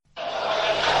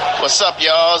What's up,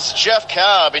 y'all? It's Jeff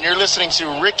Cobb, and you're listening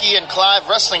to Ricky and Clive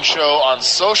Wrestling Show on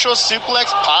Social Suplex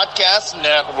Podcast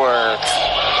Network.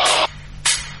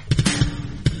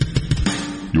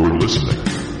 You're listening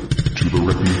to the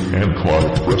Ricky and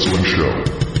Clive Wrestling Show.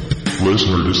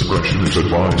 Listener discretion is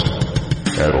advised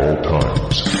at all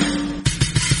times.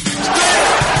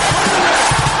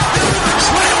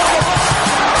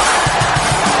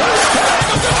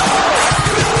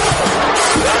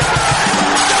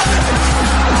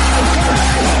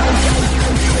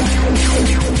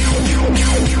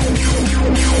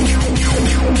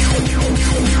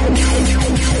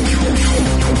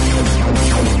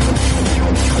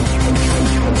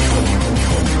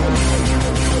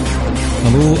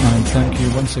 Hello and thank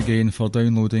you once again for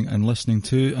downloading and listening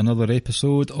to another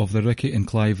episode of the Ricky and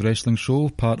Clive Wrestling Show,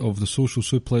 part of the Social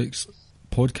Suplex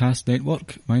Podcast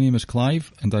Network. My name is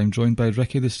Clive and I'm joined by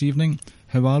Ricky this evening.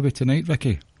 How are we tonight,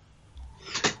 Ricky?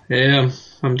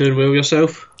 I'm doing well.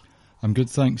 Yourself? I'm good,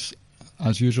 thanks.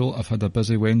 As usual, I've had a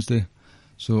busy Wednesday,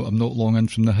 so I'm not long in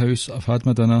from the house. I've had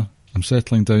my dinner. I'm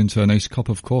settling down to a nice cup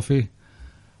of coffee,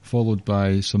 followed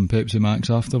by some Pepsi Max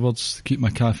afterwards to keep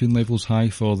my caffeine levels high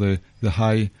for the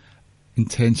high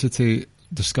intensity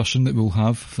discussion that we'll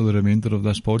have for the remainder of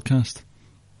this podcast.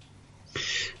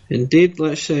 Indeed,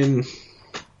 let's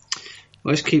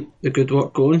keep the good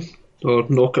work going, or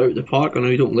knock it out of the park. I know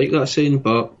you don't like that saying,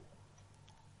 but...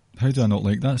 How do I not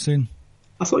like that saying?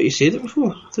 I thought you said it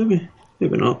before, didn't we?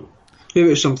 Maybe not. Maybe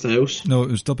it was something else. No,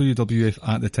 it was WWF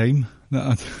at the time.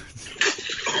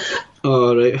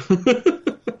 Oh, right.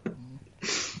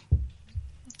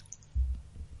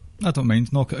 I don't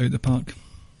mind, knock it out the park.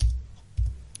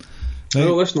 Right.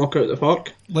 Oh, let's knock it out the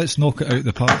park. Let's knock it out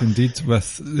the park indeed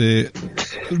with the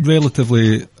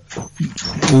relatively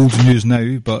old news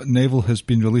now, but Neville has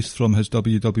been released from his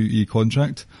WWE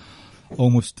contract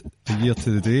almost a year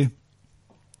to the day.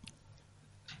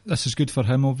 This is good for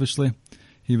him, obviously.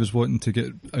 He was wanting to get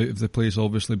out of the place,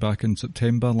 obviously, back in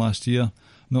September last year.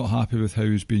 Not happy with how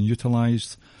he's being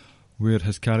utilised, where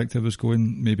his character was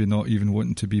going, maybe not even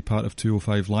wanting to be part of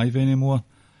 205 Live anymore.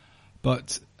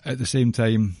 But at the same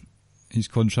time, he's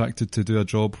contracted to do a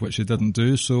job which he didn't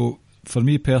do. So for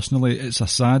me personally, it was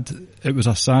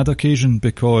a sad occasion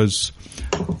because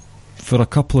for a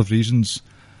couple of reasons.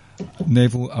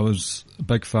 Neville, I was a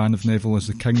big fan of Neville as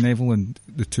the King Neville and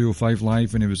the 205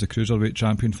 Live when he was the Cruiserweight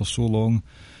Champion for so long,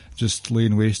 just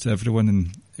laying waste to everyone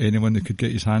and anyone that could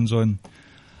get his hands on.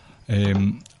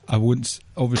 I won't,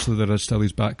 obviously there is still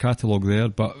his back catalogue there,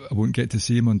 but I won't get to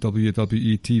see him on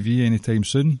WWE TV anytime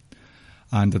soon,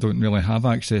 and I don't really have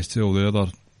access to all the other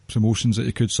promotions that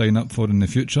he could sign up for in the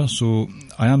future, so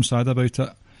I am sad about it,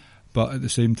 but at the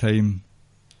same time,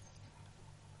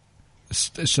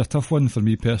 it's a tough one for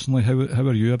me personally. How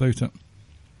are you about it?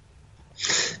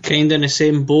 Kind of in the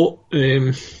same boat,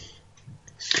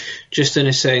 just in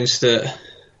a sense that,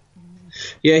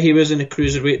 yeah, he was in the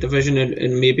Cruiserweight division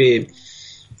and maybe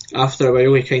after a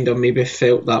while he kind of maybe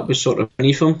felt that was sort of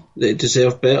beneath him, that he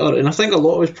deserved better, and I think a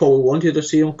lot of us probably wanted to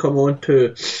see him come on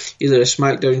to either the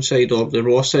SmackDown side or the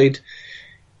Raw side,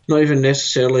 not even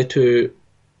necessarily to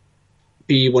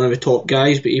be one of the top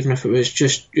guys, but even if it was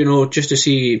just, just to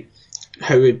see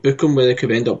how we'd book him, whether it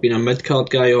could end up being a mid-card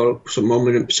guy or someone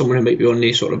who might be on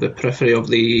the sort of the periphery of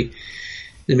the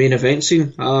main event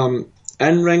scene.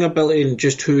 In-ring ability and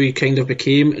just who he kind of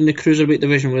became in the Cruiserweight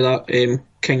division with that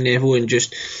King Neville, and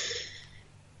just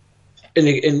in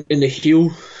the heel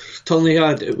turn he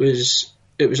had, it was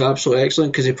absolutely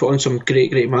excellent because he put on some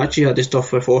great matches. He had the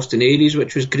stuff with Austin Aries,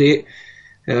 which was great.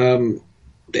 The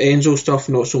Enzo stuff,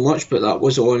 not so much, but that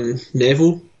was on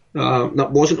Neville. That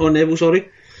wasn't on Neville,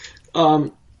 sorry.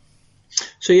 So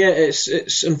yeah,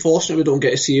 it's unfortunate we don't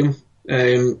get to see him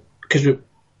because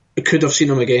we could have seen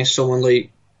him against someone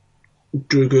like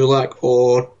Drew Gulak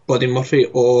or Buddy Murphy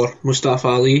or Mustafa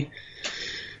Ali.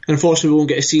 Unfortunately, we won't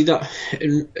get to see that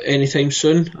anytime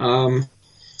soon.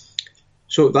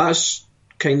 So that's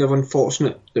kind of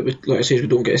unfortunate that like I said, we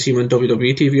don't get to see him on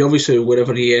WWE TV. Obviously,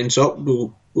 wherever he ends up,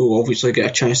 we'll obviously get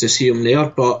a chance to see him there.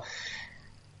 But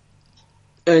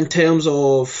in terms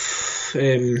of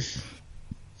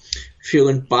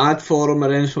feeling bad for him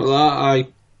or anything like that, I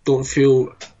don't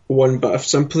feel one bit of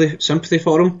sympathy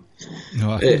for him.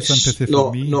 No, I feel sympathy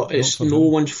for me. It's no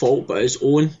one's fault but his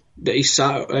own that he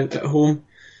sat at home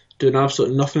doing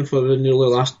absolutely nothing for the nearly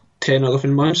last 10,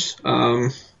 11 months.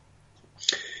 And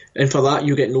for that,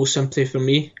 you get no sympathy from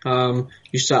me.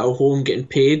 You sat at home getting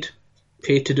paid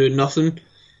to do nothing.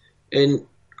 And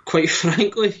quite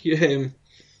frankly, you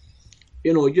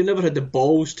never had the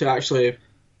balls to actually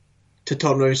to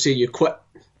turn around and say you quit,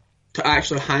 to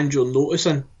actually hand your notice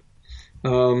in.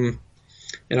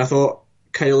 And I thought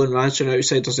Kyle and Ransom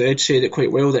Outsiders Edge said it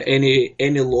quite well, that any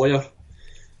lawyer,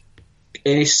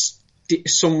 any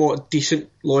somewhat decent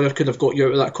lawyer could have got you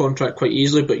out of that contract quite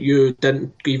easily, but you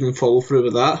didn't even follow through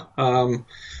with that.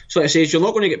 So like I say, you're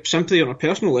not going to get sympathy on a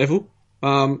personal level.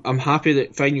 I'm happy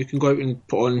that, fine, you can go out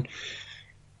and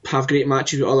have great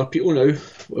matches with other people now,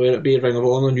 whether it be Ring of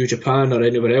Honor, New Japan, or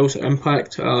anywhere else at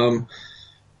Impact.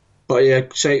 But yeah,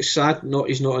 it's sad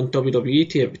he's not on WWE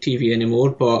TV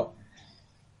anymore, but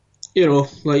you know,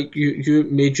 like, you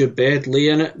made your bed, lay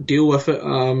in it, deal with it.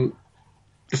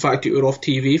 The fact that you were off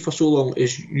TV for so long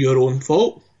is your own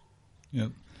fault. Yeah.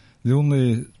 The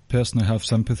only person I have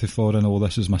sympathy for in all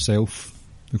this is myself,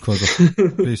 because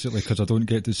I don't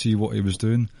get to see what he was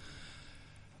doing.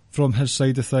 From his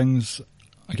side of things,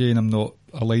 again, I'm not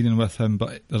aligning with him,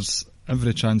 but there's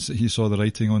every chance that he saw the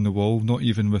writing on the wall, not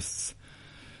even with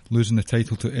losing the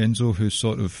title to Enzo, who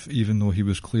sort of, even though he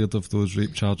was cleared of those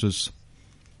rape charges,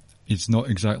 he's not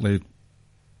exactly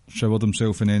showered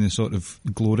himself in any sort of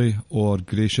glory or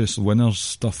gracious winners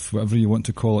stuff, whatever you want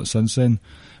to call it, since then,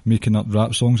 making up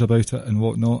rap songs about it and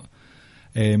whatnot.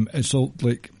 It's all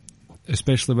like,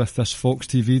 especially with this Fox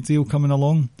TV deal coming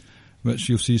along, which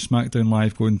you'll see SmackDown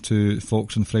Live going to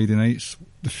Fox on Friday nights.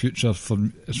 The future, for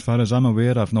as far as I'm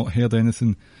aware, I've not heard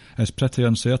anything, is pretty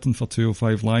uncertain for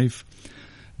 205 Live.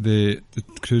 The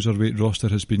cruiserweight roster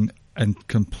has been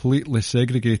completely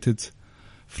segregated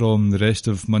from the rest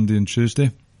of Monday and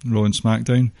Tuesday, Raw and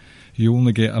SmackDown. You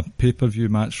only get a pay-per-view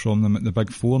match from them at the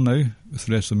Big Four now, with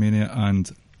WrestleMania and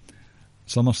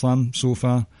SummerSlam so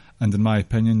far, and in my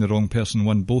opinion the wrong person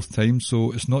won both times,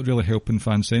 so it's not really helping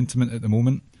fan sentiment at the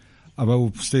moment. I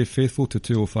will stay faithful to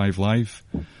 205 Live,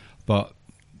 but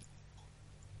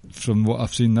from what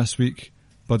I've seen this week,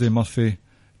 Buddy Murphy,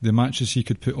 the matches he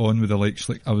could put on with the likes,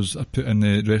 like I put in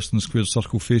the Wrestling Square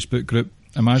Circle Facebook group,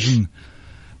 imagine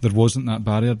there wasn't that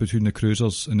barrier between the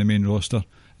cruisers and the main roster,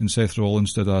 and Seth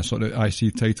Rollins did a sort of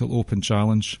IC title open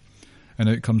challenge, and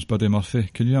out comes Buddy Murphy.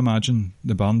 Can you imagine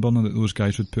the barn burner that those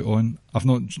guys would put on?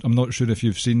 I'm not sure if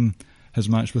you've seen his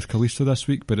match with Kalisto this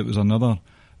week, but it was another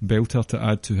belter to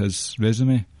add to his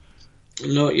resume.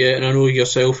 Not yet, and I know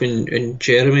yourself and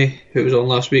Jeremy, who was on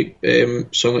last week,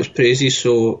 sung its praises,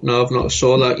 so no, I've not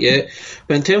saw that yet.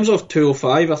 But in terms of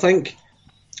 205, I think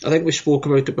we spoke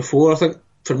about it before. I think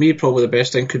for me, probably the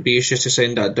best thing could be is just to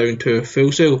send that down to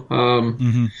Full Sail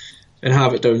and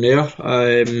have it down there.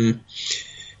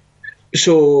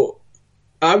 So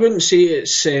I wouldn't say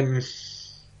it's...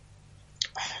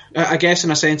 I guess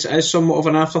in a sense it is somewhat of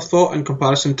an afterthought in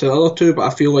comparison to the other two, but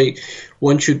I feel like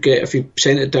if you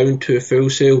sent it down to a Full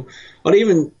Sail, or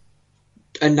even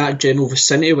in that general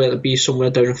vicinity, whether it be somewhere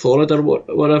down in Florida or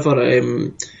whatever,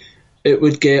 it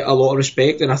would get a lot of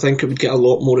respect, and I think it would get a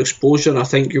lot more exposure, and I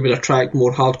think you would attract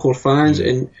more hardcore fans,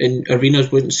 and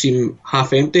arenas wouldn't seem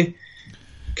half empty.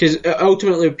 Because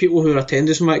ultimately, people who are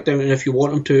attending SmackDown, and if you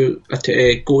want them to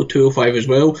go to 205 as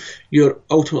well, you're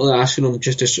ultimately asking them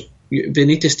they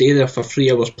need to stay there for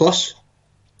 3 hours plus.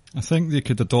 I think they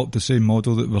could adopt the same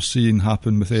model that we're seeing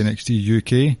happen with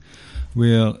NXT UK,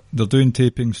 where they're doing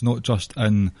tapings not just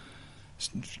in,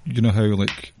 you know how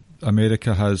like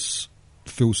America has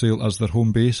Full Sail as their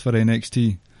home base for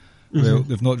NXT. Well,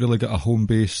 they've not really got a home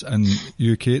base in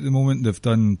UK at the moment. They've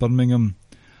done Birmingham.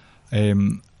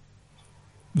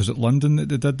 Was it London that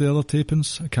they did the other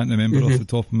tapings? I can't remember off the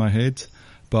top of my head.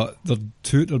 But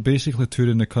they're basically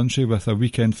touring the country with a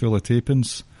weekend full of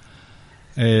tapings.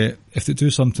 If they do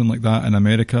something like that in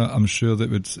America, I'm sure that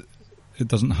it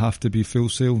doesn't have to be Full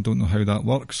Sail. Don't know how that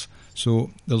works.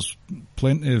 So there's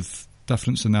plenty of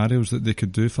different scenarios that they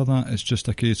could do for that. It's just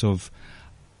a case of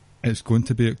it's going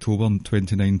to be October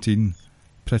 2019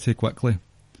 pretty quickly.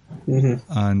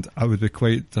 And I would be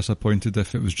quite disappointed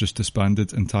if it was just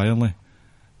disbanded entirely.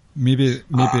 Maybe it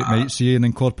might see an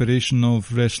incorporation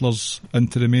of wrestlers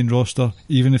into the main roster.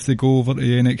 Even if they go over to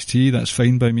NXT, that's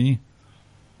fine by me.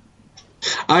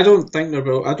 I don't think they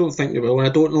will. And I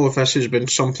don't know if this has been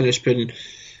something that's been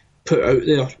put out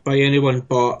there by anyone,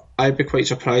 but I'd be quite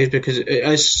surprised because it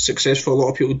is successful. A lot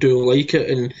of people do like it,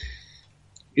 and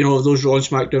you know, those Raw and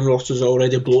SmackDown rosters are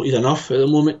already bloated enough at the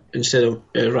moment. Instead of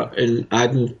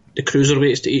adding the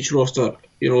cruiserweights to each roster,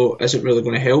 you know, isn't really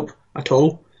going to help at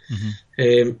all.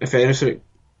 If anything,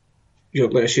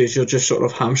 like I say, you're just sort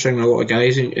of hamstringing a lot of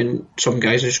guys, and some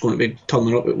guys are just going to be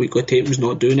turning up at weekly tapings,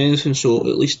 not doing anything. So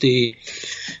at least the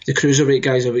cruiserweight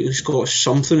guys have at least got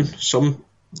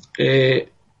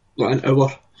like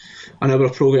an hour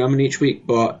programming each week.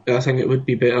 But I think it would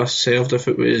be better served if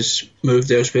it was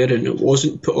moved elsewhere and it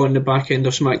wasn't put on the back end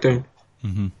of SmackDown.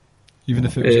 Even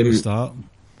if it was at the start.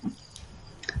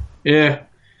 Yeah.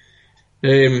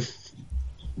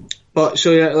 But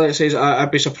so yeah, like I says,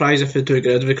 I'd be surprised if they do get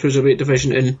rid of the cruiserweight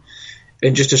division.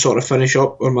 And just to sort of finish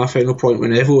up on my final point with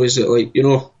Neville is that, like, you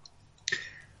know,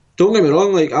 don't get me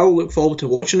wrong, like, I'll look forward to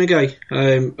watching the guy.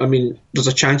 I mean, there's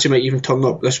a chance he might even turn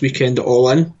up this weekend at All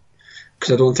In,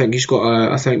 because I don't think he's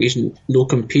got I think he's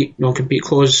non-compete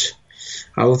clause.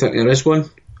 I don't think there is one,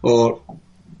 or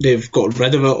they've got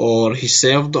rid of it, or he's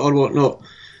served it or whatnot.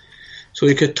 So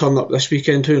he could turn up this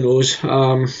weekend, who knows.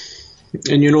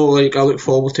 And you know, like, I look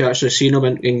forward to actually seeing him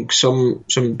in some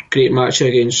great matches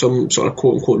against some sort of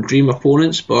quote unquote dream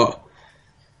opponents. But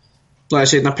like I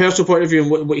said, in a personal point of view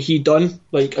and what he done,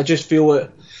 like, I just feel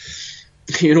that,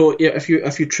 you know, if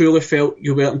you truly felt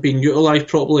you weren't being utilised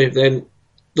properly, then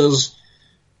there's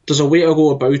a way to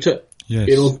go about it. Yes.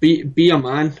 You know, be a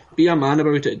man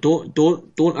about it.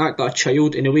 Don't act like a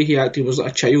child. In the way he acted was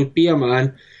like a child. Be a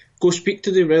man. Go speak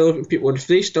to the relevant people, and if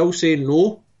they still say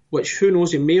no, which who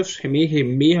knows, he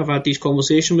may have had these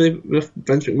conversations with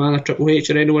Vince McMahon or Triple H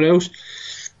or anyone else.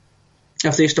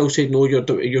 If they still say no, you're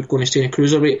going to stay in a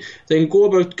cruiserweight, then go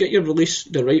about, get your release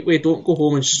the right way. Don't go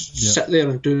home and sit there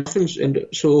and do nothing. And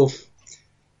so,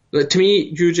 like, to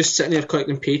me, you just sitting there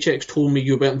collecting paychecks told me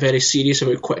you weren't very serious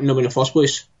about quitting them in the first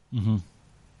place. Mm-hmm.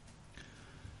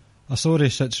 A sorry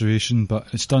situation, but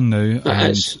it's done now. It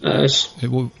is. It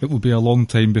will be a long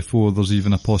time before there's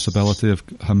even a possibility of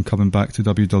him coming back to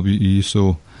WWE.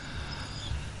 So,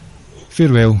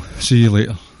 farewell. See you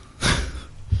later.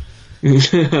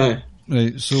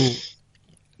 Right. So,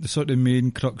 the sort of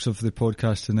main crux of the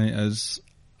podcast tonight is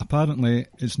apparently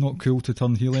it's not cool to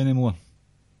turn heel anymore.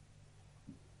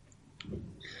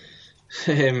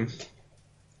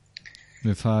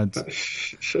 We've had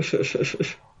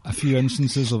a few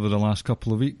instances over the last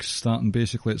couple of weeks, starting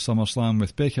basically at SummerSlam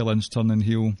with Becky Lynch turning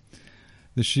heel.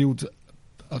 The Shield,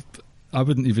 I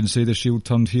wouldn't even say the Shield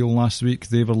turned heel last week.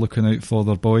 They were looking out for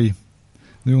their boy.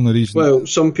 The only reason... Well,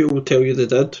 some people will tell you they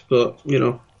did, but, you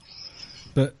know.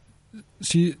 But,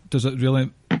 see, does it really...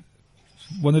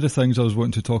 One of the things I was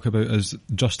wanting to talk about is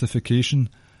justification.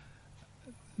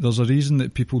 There's a reason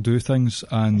that people do things,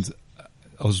 and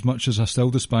as much as I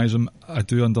still despise him, I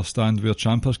do understand where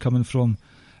Ciampa's coming from.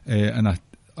 And I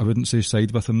wouldn't say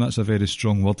side with him, that's a very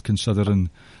strong word considering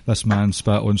this man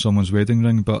spat on someone's wedding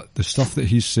ring, but the stuff that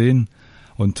he's saying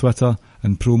on Twitter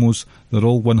and promos, they're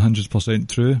all 100%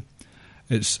 true.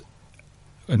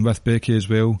 And with Becky as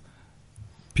well,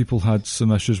 people had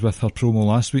some issues with her promo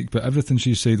last week, but everything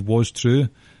she said was true,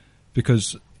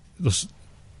 because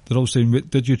they're all saying,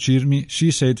 did you cheer me?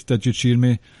 She said, did you cheer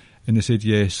me? And they said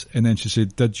yes, and then she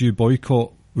said, did you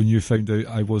boycott when you found out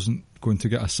I wasn't going to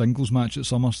get a singles match at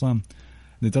SummerSlam?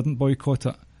 They didn't boycott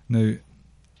it. Now,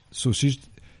 so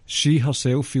she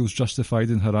herself feels justified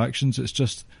in her actions. It's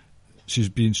just she's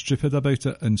being stupid about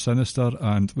it and sinister,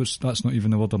 and that's not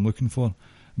even the word I'm looking for.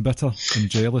 Bitter and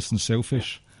jealous and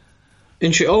selfish.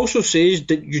 And she also says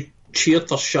that you cheered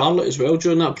for Charlotte as well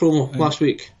during that promo last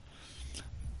week.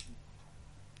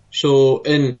 So,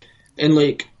 and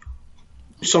like,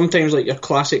 sometimes like your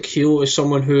classic heel is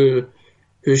someone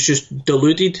who's just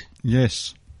deluded.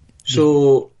 Yes.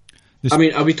 So, I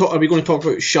mean, are we going to talk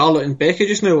about Charlotte and Becky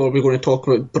just now, or are we going to talk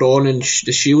about Braun and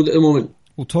the Shield at the moment?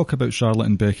 We'll talk about Charlotte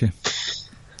and Becky.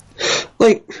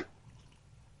 Like,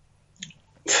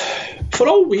 for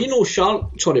all we know,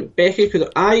 Becky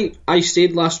could. I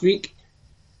said last week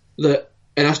that,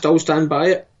 and I still stand by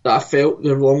it, that I felt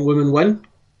the wrong woman win.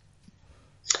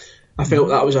 I felt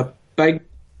that was a big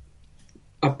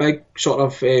sort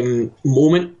of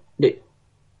moment that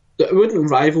wouldn't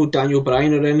rival Daniel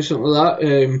Bryan or anything like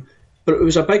that. But it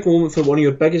was a big moment for one of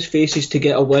your biggest faces to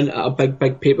get a win at a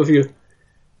big pay-per-view.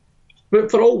 But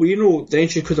for all we know, then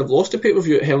she could have lost the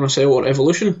pay-per-view at Hell in a Cell or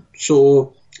Evolution.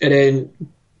 So, and then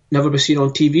never be seen on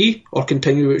TV or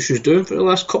continue what she was doing for the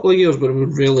last couple of years, where we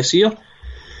would rarely see her.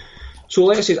 So,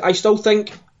 like I said, I still think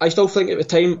at the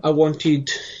time I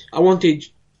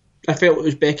felt it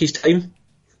was Becky's time,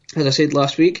 as I said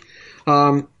last week.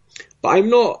 But I'm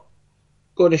not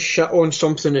going to shit on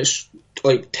something that's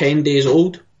like 10 days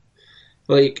old.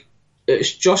 Like,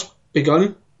 it's just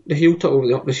begun. The heel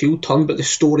turn, but the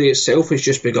story itself has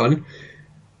just begun.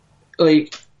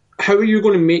 Like, how are you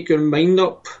going to make your mind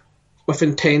up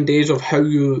within 10 days of how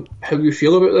you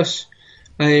feel about this?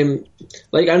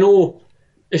 Like, I know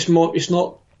it's not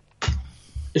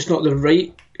the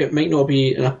right. It might not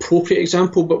be an appropriate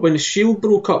example, but when the Shield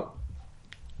broke up,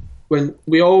 when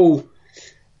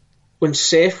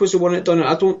Seth was the one that done it,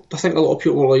 I think a lot of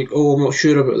people were like, oh, I'm not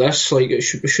sure about this, like it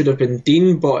should have been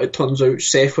Dean, but it turns out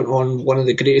Seth went on one of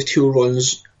the greatest heel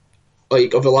runs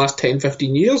like of the last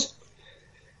 10-15 years.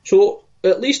 So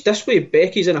at least this way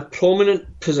Becky's in a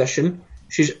prominent position.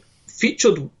 She's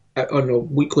featured on a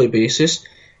weekly basis.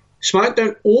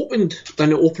 SmackDown opened in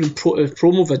the opening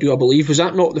promo video, I believe. Was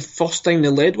that not the first thing they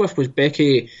led with? Was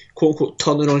Becky, quote unquote,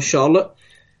 turning on Charlotte?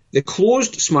 They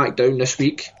closed SmackDown this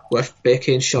week with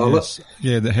Becky and Charlotte. Yes.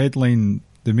 Yeah, the headline,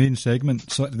 the main segment,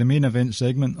 the main event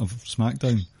segment of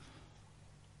SmackDown.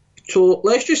 So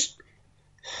let's just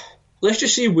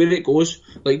see where it goes.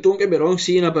 Like, don't get me wrong,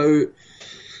 seeing about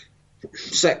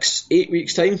 6-8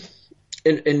 weeks time,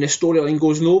 and the storyline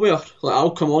goes nowhere. Like,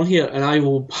 I'll come on here and I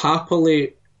will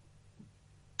happily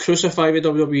crucify the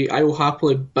WWE. I will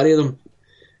happily bury them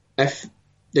if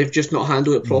they've just not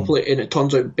handled it properly, and it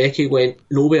turns out Becky went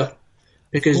nowhere.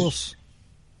 Because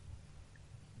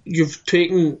you've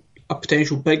taken a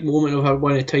potential big moment of her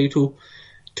winning a title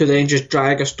to then just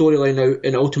drag a storyline out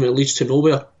and ultimately leads to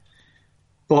nowhere.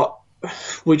 But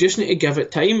we just need to give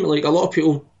it time. Like, a lot of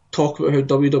people talk about how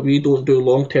WWE don't do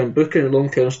long-term booking and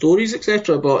long-term stories,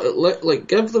 etc. But like,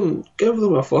 give them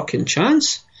a fucking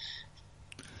chance.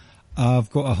 I've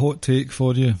got a hot take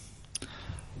for you.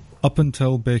 Up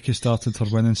until Becky started her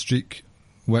winning streak,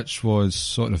 which was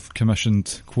sort of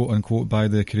commissioned, quote-unquote, by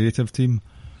the creative team,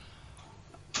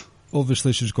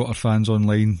 obviously she's got her fans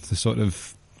online, the sort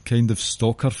of kind of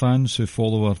stalker fans who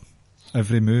follow her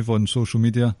every move on social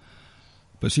media.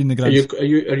 But seeing the grand... Are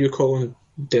you calling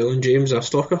Dylan James a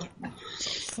stalker?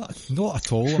 Not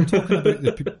at all. I'm talking about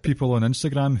the people on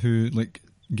Instagram who like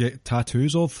get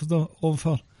tattoos of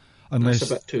her. Unless,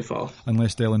 that's a bit too far.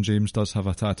 Unless Dylan James does have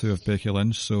a tattoo of Becky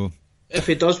Lynch, so... If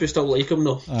he does, we still like him,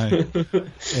 though.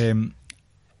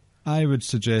 I would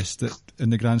suggest that,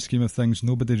 in the grand scheme of things,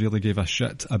 nobody really gave a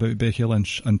shit about Becky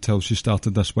Lynch until she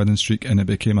started this winning streak and it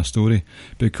became a story.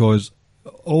 Because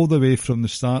all the way from the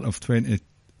start of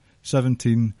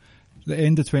 2017, the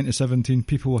end of 2017,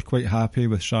 people were quite happy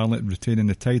with Charlotte retaining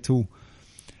the title.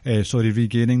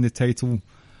 Regaining the title.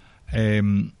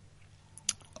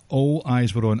 All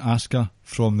eyes were on Asuka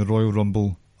from the Royal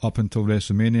Rumble up until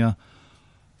WrestleMania.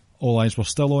 All eyes were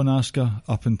still on Asuka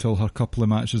up until her couple of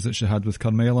matches that she had with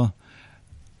Carmella.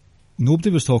 Nobody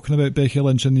was talking about Becky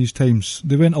Lynch in these times.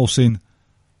 They weren't all saying,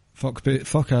 fuck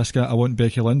Asuka, I want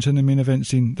Becky Lynch in the main event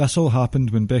scene. This all happened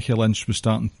when Becky Lynch was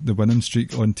starting the winning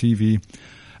streak on TV,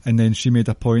 and then she made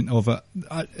a point of it.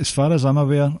 As far as I'm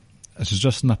aware, this is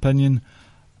just an opinion,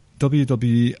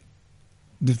 WWE...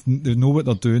 They know what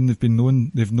they're doing.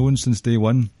 They've known since day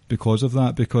one because of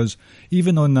that. Because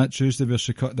even on that Tuesday where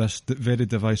she cut this very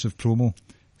divisive promo,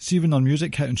 see when her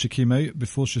music hit and she came out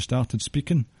before she started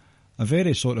speaking, a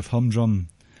very sort of humdrum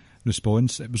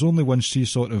response. It was only when she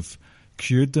sort of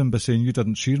cued them by saying, "You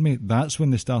didn't cheer me," that's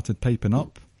when they started piping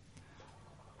up.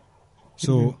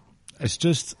 So it's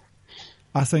just,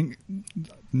 I think,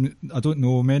 I don't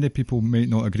know, many people might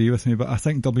not agree with me, but I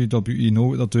think WWE know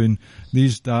what they're doing.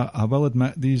 I will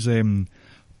admit, these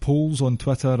polls on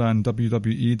Twitter and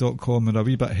WWE.com are a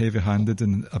wee bit heavy-handed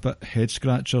and a bit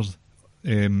head-scratcher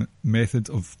method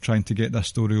of trying to get this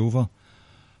story over.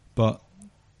 But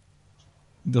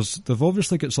they've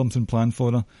obviously got something planned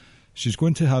for her. She's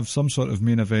going to have some sort of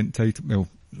main event title, well,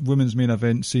 women's main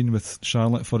event scene with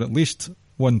Charlotte for at least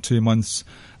 1-2 months.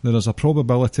 There is a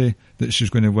probability that she's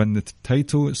going to win the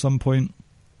title at some point.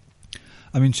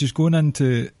 I mean, she's going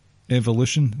into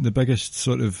Evolution, the biggest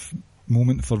sort of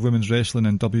moment for women's wrestling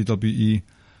in WWE,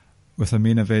 with a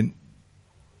main event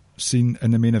scene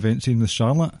in the main event scene with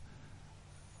Charlotte.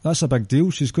 That's a big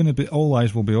deal. She's going to be, all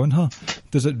eyes will be on her.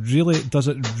 Does it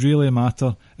really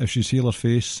matter if she's heel or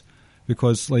face?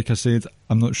 Because, like I said,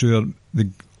 I'm not sure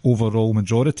the overall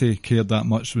majority cared that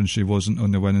much when she wasn't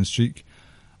on the winning streak.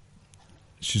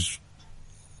 She's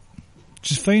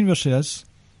fine where she is.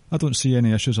 I don't see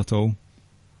any issues at all.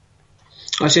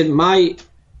 I said my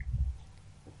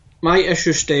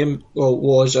issue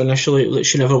was initially that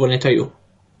she never won a title,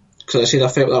 because I said I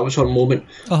felt that was her moment.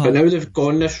 But now they've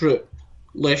gone this route,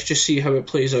 let's just see how it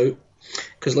plays out.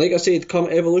 Because like I said, come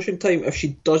Evolution time, if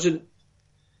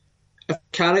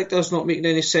character's not making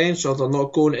any sense, or they're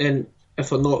not going a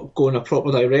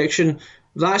proper direction,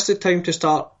 that's the time to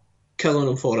start killing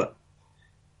them for it.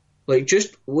 Like,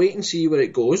 just wait and see where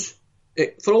it goes.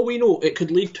 For all we know, it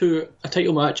could lead to a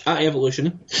title match at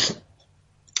Evolution,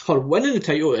 her winning the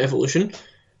title at Evolution,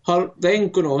 her then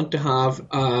going on to have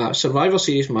a Survivor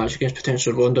Series match against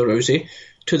potential Ronda Rousey,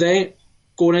 to then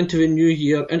going into the new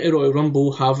year, into Royal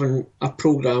Rumble, having a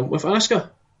programme with Asuka.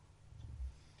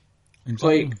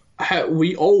 Exactly. Like,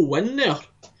 we all win there.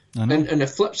 And the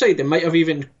flip side, they might have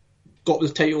even got the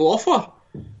title off her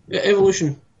at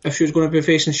Evolution if she was going to be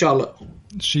facing Charlotte.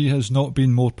 She has not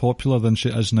been more popular than she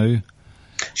is now.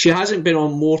 She hasn't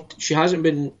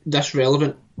been this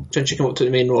relevant since she came up to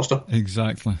the main roster.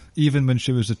 Exactly. Even when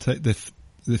she was the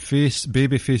the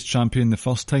babyface champion the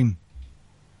first time.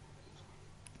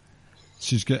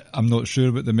 I'm not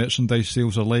sure what the merchandise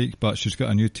sales are like, but she's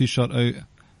got a new t-shirt out,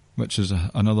 which is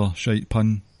another shite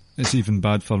pun. It's even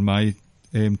bad for my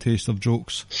taste of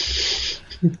jokes.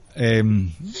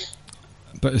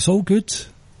 But it's all good.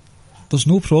 There's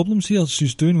no problems here.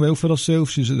 She's doing well for herself.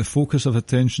 She's at the focus of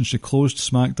attention. She closed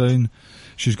SmackDown.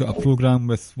 She's got a programme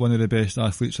with one of the best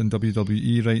athletes in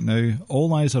WWE right now.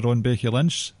 All eyes are on Becky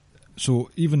Lynch.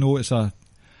 So even though it's a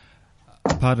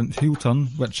apparent heel turn,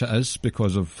 which it is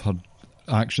because of her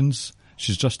actions,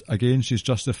 she's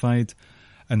justified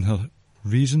in her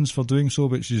reasons for doing so,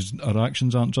 but her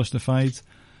actions aren't justified.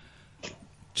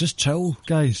 Just chill,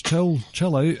 guys. Chill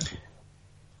out.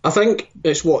 I think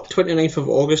it's 29th of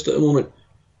August at the moment.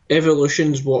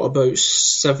 Evolution's about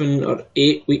 7 or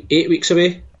 8 weeks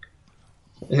away.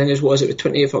 I think it's the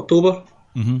 28th of October.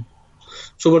 Mm-hmm.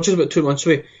 So we're just about 2 months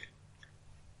away.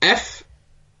 If,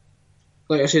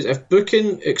 like I said, if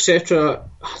booking etc.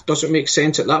 doesn't make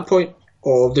sense at that point,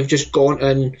 or they've just gone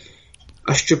in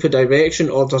a stupid direction,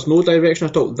 or there's no direction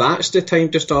at all, that's the time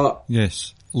to start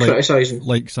criticising.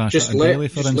 Like Sasha and Bayley,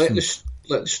 for instance.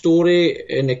 Let the story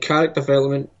and the character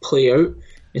development play out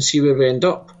and see where we end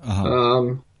up.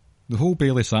 Uh-huh. The whole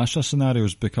Bayley Sasha scenario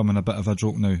is becoming a bit of a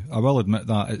joke now. I will admit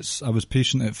that. I was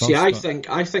patient at first. See, I think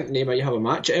they might have a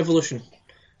match at Evolution.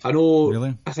 I know.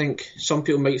 Really? I think some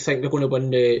people might think they're going to win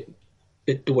the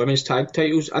women's tag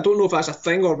titles. I don't know if that's a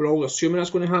thing or we're all assuming that's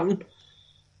going to happen.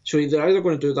 So they're either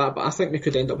going to do that, but I think they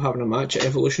could end up having a match at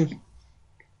Evolution.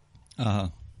 Uh-huh.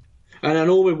 And I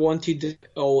know we wanted it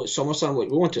all at SummerSlam, we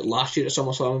wanted it last year at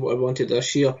SummerSlam, but we wanted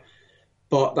this year.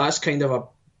 But that's kind of a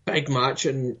big match,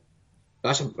 and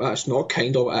that's not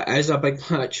kind of, it is a big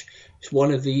match. It's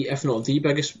one of the, if not the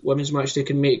biggest women's match they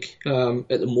can make at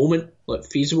the moment, like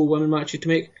feasible women's matches to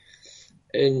make.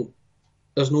 And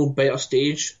there's no better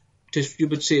stage, you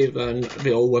would say, than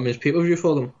the all women's pay-per-view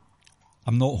for them.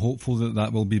 I'm not hopeful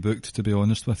that will be booked, to be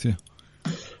honest with you.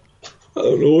 I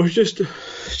don't know, it's just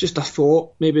a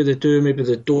thought. Maybe they do, maybe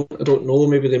they don't, I don't know.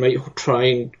 Maybe they might try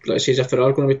and, let's say, if there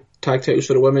are going to be tag titles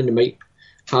for the women, they might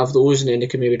have those and then they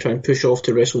can maybe try and push off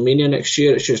to WrestleMania next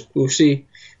year. It's just, we'll see.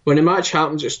 When the match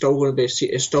happens, it's still going to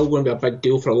be a big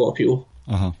deal for a lot of people.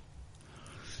 Uh-huh.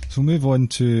 So we'll move on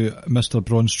to Mr.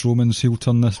 Braun Strowman's heel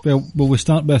turn this. Well, will we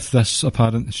start with this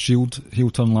apparent Shield heel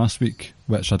turn last week,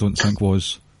 which I don't think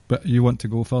was. But you want to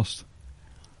go first?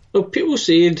 Well, people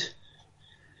said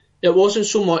it wasn't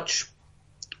so much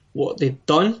what they'd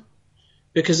done,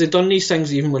 because they'd done these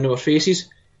things even when they were faces,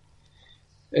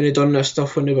 and they'd done this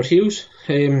stuff when they were heels.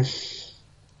 It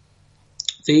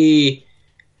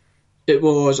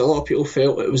was, a lot of people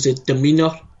felt it was the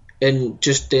demeanour and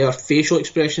just their facial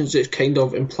expressions that kind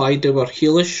of implied they were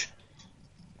heelish.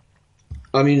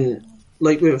 I mean,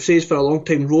 like we've said for a long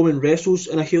time, Roman wrestles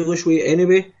in a heelish way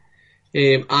anyway.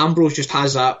 Ambrose just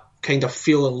has that kind of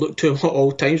feel and look to him at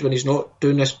all times when he's not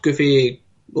doing this goofy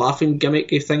laughing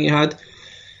gimmicky thing he had.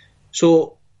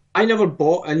 So I never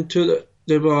bought into that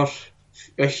they were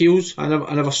heels. I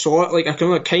never saw it. Like, I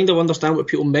can kind of understand what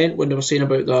people meant when they were saying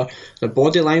about their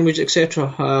body language,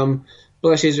 etc. But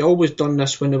like I say, they've always done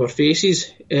this when they were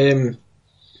faces. And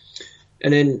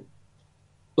then,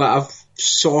 like, I've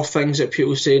saw things that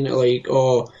people saying like,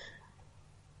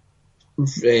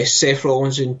 Seth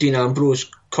Rollins and Dean Ambrose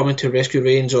coming to rescue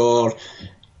Reigns, or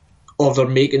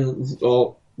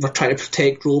they're trying to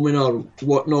protect Roman or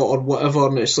whatnot or whatever,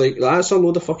 and it's like, that's a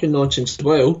load of fucking nonsense as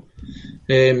well.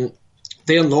 They're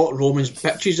not Roman's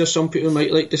bitches, as some people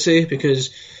might like to say, because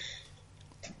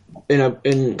like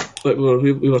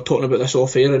we were talking about this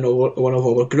off air in one of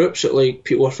our groups, that like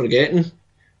people are forgetting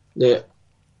that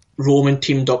Roman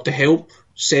teamed up to help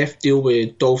Seth deal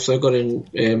with Dolph Ziggler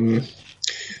and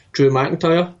Drew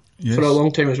McIntyre for a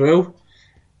long time as well.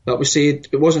 That was said.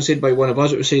 It wasn't said by one of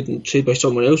us. It was said by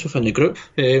someone else within the group,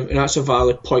 and that's a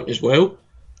valid point as well.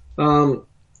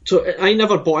 So I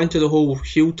never bought into the whole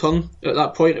heel turn at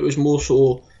that point. It was more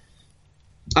so,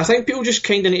 I think people just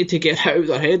kind of need to get out of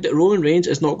their head that Roman Reigns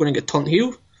is not going to get turned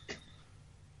heel.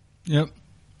 Yep.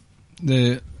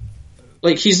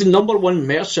 Like, he's the number one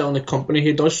merch seller in the company.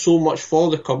 He does so much for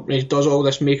the company. He does all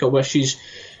this Make-A-Wishes,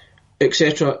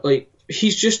 etc. Like,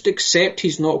 he's just accept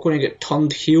he's not going to get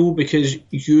turned heel because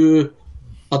you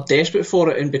are desperate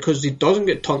for it, and because he doesn't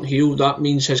get turned heel, that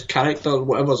means his character,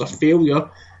 whatever's a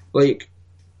failure. Like,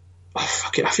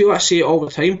 fuck it, I feel like I say it all the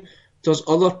time. There's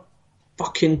other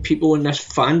fucking people in this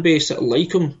fan base that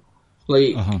like him.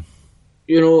 Like,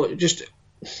 you know, just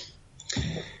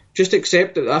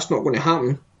accept that that's not going to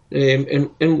happen.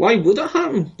 And why would it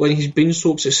happen when he's been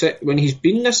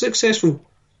this successful?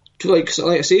 Like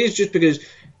I say, it's just because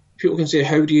people can say,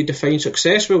 how do you define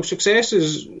success? Well, success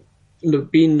is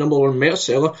being number one merch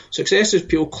seller. Success is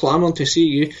people clamouring to see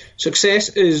you. Success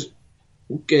is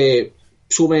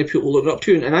so many people looking up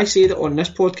to you. And I say that on this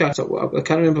podcast, I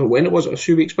can't remember when it was, a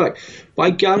few weeks back, but I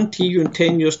guarantee you in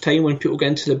 10 years' time, when people get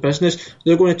into the business,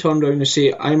 they're going to turn around and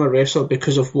say, I'm a wrestler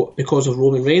because of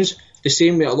Roman Reigns, the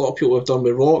same way a lot of people have done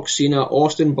with Rock, Cena,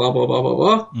 Austin, blah, blah, blah, blah,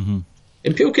 blah. Mm-hmm.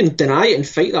 And people can deny it and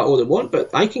fight that all they want, but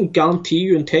I can guarantee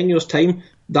you in 10 years' time,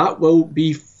 that will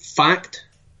be fact.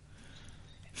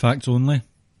 Fact only?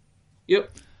 Yep.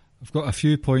 I've got a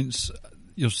few points.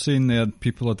 You're saying there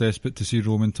people are desperate to see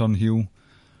Roman turn heel.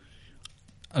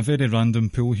 A very random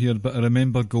pull here, but I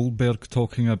remember Goldberg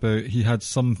talking about he had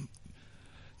some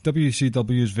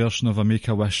WCW's version of a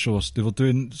Make-A-Wish show. They were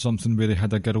doing something where he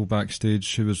had a girl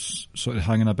backstage who was sort of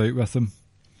hanging about with him.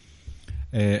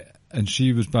 And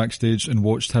she was backstage and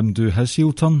watched him do his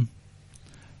heel turn.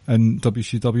 And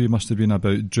WCW must have been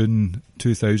about June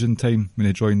 2000 time when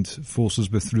he joined forces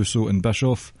with Russo and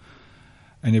Bischoff.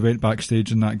 And he went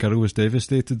backstage and that girl was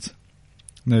devastated.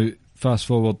 Now, fast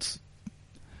forward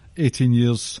 18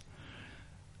 years.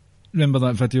 Remember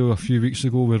that video a few weeks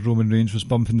ago where Roman Reigns was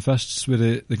bumping fists with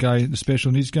the guy, the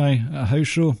special needs guy at a house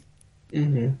show?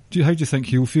 Mm-hmm. How do you think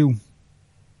he'll feel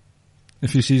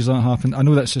if he sees that happen? I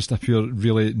know that's just a pure,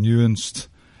 really nuanced,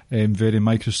 very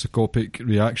microscopic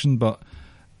reaction, but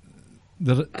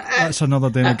that's another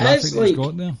demographic that he's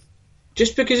got there.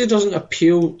 Just because he doesn't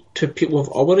appeal to people of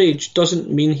our age doesn't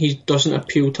mean he doesn't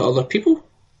appeal to other people.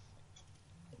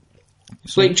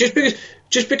 So, like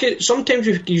just because sometimes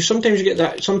you get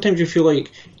that. Sometimes you feel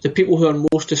like the people who are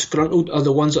most disgruntled are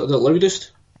the ones that are the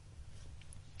loudest,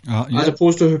 as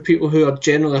opposed to people who are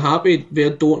generally happy.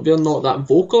 They're not that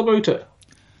vocal about it.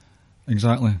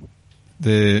 Exactly.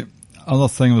 The other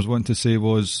thing I was wanting to say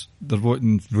was they're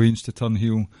wanting Reigns to turn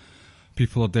heel.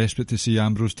 People are desperate to see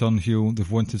Ambrose turn heel. They've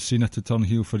wanted Cena to turn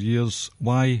heel for years.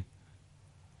 Why?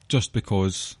 Just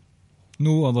because.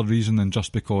 No other reason than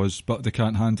just because, but they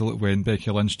can't handle it when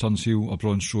Becky Lynch turns heel or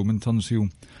Braun Strowman turns heel.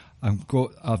 Here's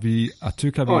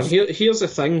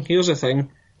the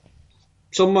thing.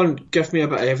 Someone give me a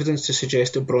bit of evidence to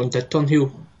suggest that Braun did turn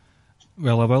heel.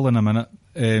 Well, I will in a minute.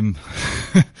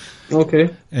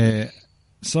 Okay.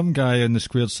 Some guy in the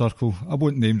squared circle, I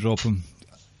won't name drop him.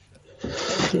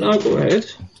 No, go ahead.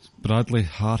 Bradley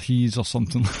Harhees or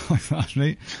something like that,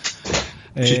 right?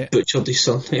 Just butchered his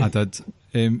son. Yeah. I did.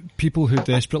 People who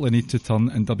desperately need to turn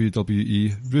in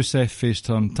WWE: Rusev face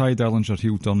turn, Ty Dillinger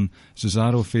heel turn,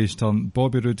 Cesaro face turn,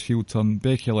 Bobby Roode heel turn,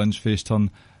 Becky Lynch face turn,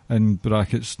 in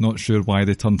brackets, not sure why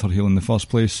they turned her heel in the first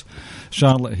place.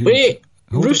 Charlotte heel. Wait,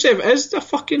 Rusev is the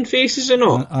fucking face, is it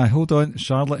not? Hold on.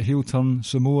 Charlotte heel turn,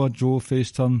 Samoa Joe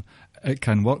face turn. It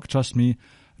can work, trust me.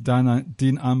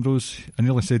 Dean Ambrose, I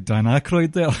nearly said Dan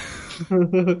Aykroyd there.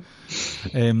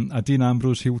 A Dean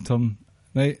Ambrose heel turn,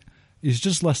 right? He's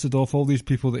just listed off all these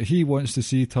people that he wants to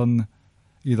see turn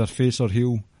either face or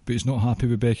heel, but he's not happy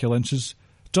with Becky Lynch's.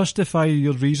 Justify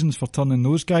your reasons for turning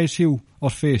those guys heel or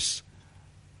face.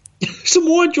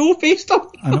 Samoa Joe face turn.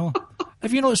 I know.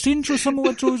 Have you not seen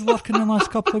Samoa Joe's work in the last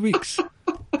couple of weeks?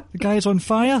 The guy's on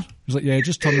fire. He's like, yeah,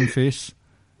 just turn him face.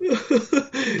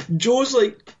 Joe's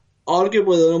like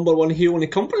arguably the number one heel in the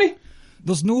company.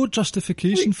 There's no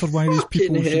justification for why these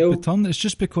people should be turned. It's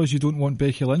just because you don't want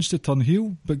Becky Lynch to turn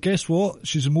heel. But guess what?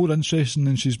 She's more interesting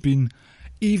than she's been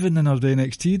even in her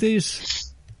NXT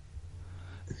days.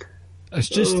 It's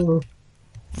just...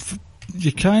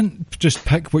 You can't just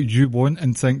pick what you want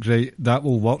and think, right, that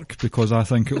will work because I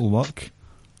think it will work.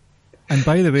 And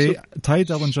by the way, Ty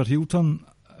Dillinger heel turn,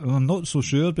 I'm not so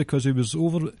sure because he was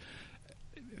over...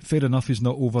 Fair enough, he's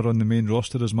not over on the main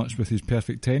roster as much with his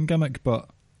Perfect 10 gimmick, but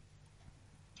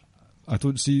I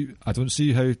don't see how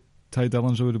Ty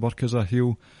Dillinger would work as a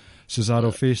heel.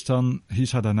 Cesaro face turn,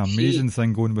 he's had an amazing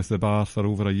thing going with the bar for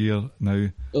over a year now.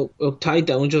 Well, Ty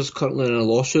Dillinger's currently in a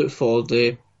lawsuit for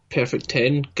the Perfect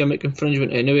 10 gimmick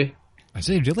infringement anyway. Is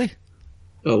he really?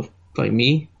 Oh, by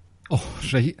me. Oh,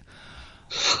 right.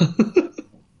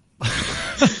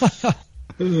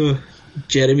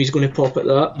 Jeremy's going to pop at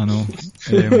that. I know.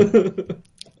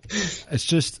 It's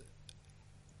just...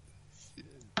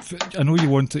 I know you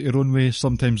want it your own way.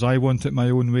 Sometimes I want it my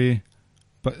own way.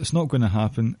 But it's not going to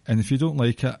happen. And if you don't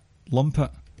like it, lump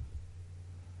it.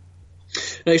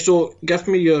 Right, so give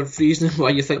me your reason why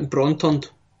you think Braun turned.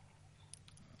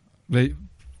 Right,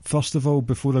 first of all,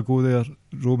 before I go there,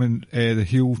 Roman,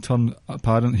 the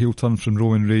apparent heel turn from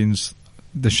Roman Reigns,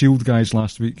 the Shield guys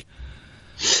last week,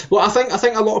 Well, I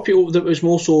think a lot of people, that was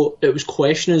more so, it was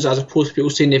questionings as opposed to people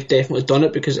saying they've definitely done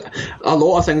it, because a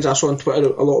lot of things I saw on Twitter,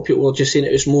 a lot of people were just saying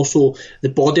it was more so the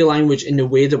body language and the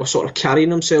way they were sort of carrying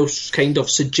themselves kind of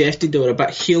suggested they were a bit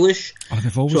heelish. Oh,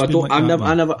 they've always been like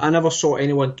that, I never saw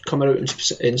anyone come out and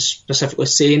specifically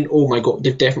saying, "Oh my God,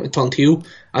 they've definitely turned heel."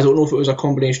 I don't know if it was a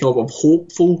combination of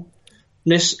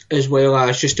hopefulness as well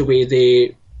as just the way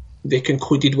they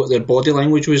concluded what their body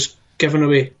language was giving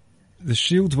away. The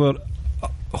Shield were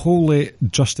wholly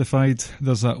justified,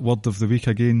 there's that word of the week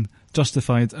again,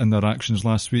 justified in their actions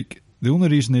last week. The only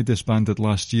reason they disbanded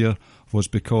last year was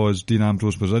because Dean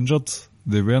Ambrose was injured.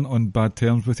 They weren't on bad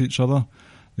terms with each other.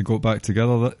 They got back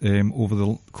together over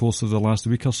the course of the last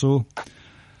week or so.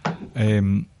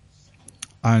 And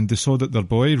they saw that their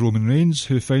boy, Roman Reigns,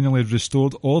 who finally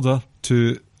restored order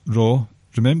to Raw,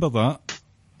 remember that?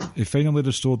 He finally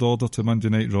restored order to Monday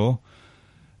Night Raw.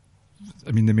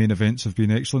 I mean, the main events have been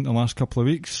excellent the last couple of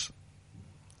weeks,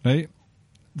 right?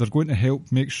 They're going to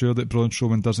help make sure that Braun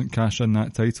Strowman doesn't cash in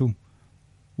that title.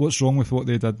 What's wrong with what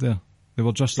they did there? They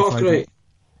were justified. Fuck right.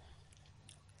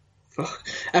 Fuck.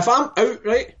 If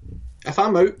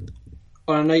I'm out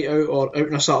on a night out or out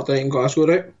on a Saturday night in Glasgow,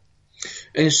 right,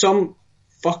 and some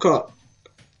fucker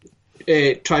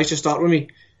tries to start with me,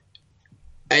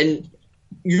 and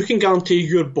you can guarantee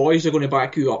your boys are going to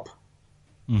back you up.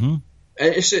 Mm-hmm.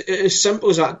 It's as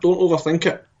simple as that. Don't overthink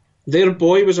it. Their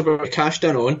boy was about to cash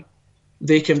in on.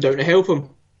 They came down to help him.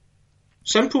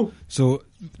 Simple. So,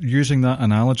 using that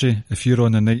analogy, if you're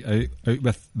on a night out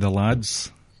with the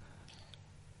lads,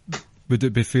 would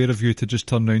it be fair of you to just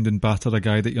turn round and batter a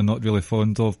guy that you're not really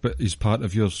fond of, but he's part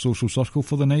of your social circle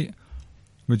for the night?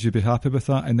 Would you be happy with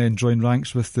that, and then join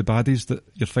ranks with the baddies that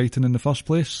you're fighting in the first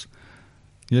place?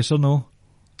 Yes or no?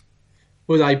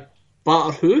 Would I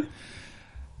batter who?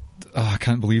 Oh, I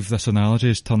can't believe this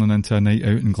analogy is turning into a night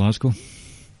out in Glasgow.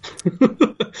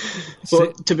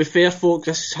 Well, to be fair, folks,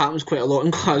 this happens quite a lot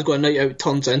in Glasgow. A night out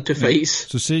turns into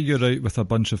fights. So say you're out with a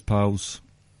bunch of pals,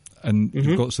 and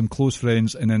you've got some close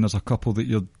friends, and then there's a couple that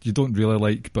you don't really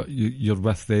like, but you're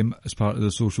with them as part of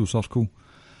the social circle,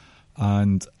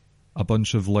 and a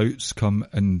bunch of louts come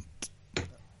and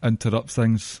interrupt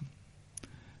things.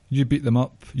 You beat them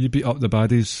up, you beat up the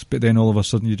baddies, but then all of a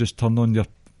sudden you just turn on your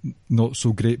not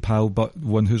so great pal, but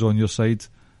one who's on your side.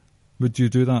 Would you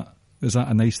do that? Is that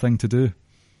a nice thing to do?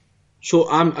 So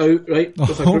I'm out, right,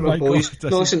 with a group of boys.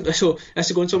 God, no, listen. So this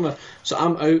is going somewhere. So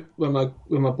I'm out with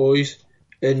my boys,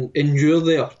 and you're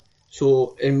there.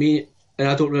 So and me, and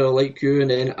I don't really like you,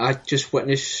 and then I just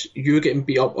witness you getting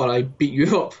beat up, or I beat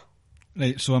you up.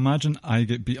 Right. So imagine I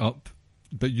get beat up,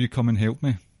 but you come and help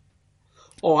me.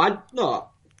 Oh, no.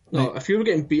 Right. If you were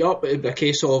getting beat up, it'd be a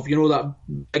case of, you know, that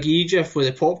big E-GIF with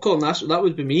the popcorn. That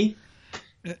would be me.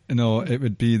 No, it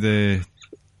would be the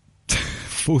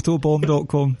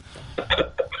photobomb.com.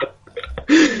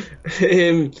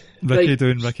 Ricky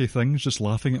doing Ricky things, just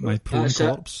laughing at my prone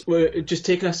corpse. We're just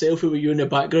taking a selfie with you in the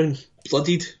background,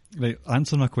 bloodied. Right,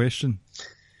 answer my question.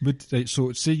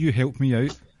 So say you help me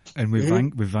out, and we've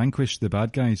vanquished the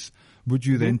bad guys. Would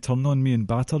you then turn on me and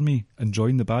batter me and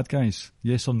join the bad guys?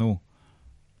 Yes or no?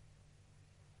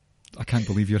 I can't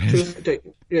believe your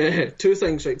head. Two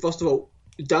things, right? First of all,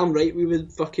 damn right we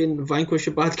would fucking vanquish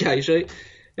the bad guys, right?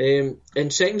 And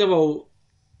second of all,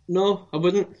 no, I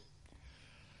wouldn't.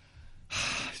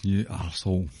 You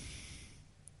arsehole.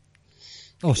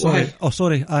 Oh, sorry. Why? Oh,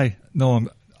 sorry. No,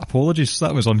 apologies.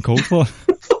 That was uncalled for.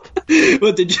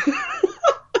 What did you...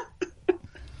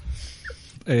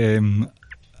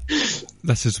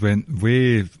 This has went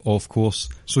way off course.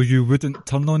 So you wouldn't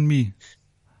turn on me?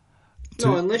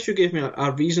 No, unless you gave me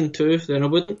a reason to, then I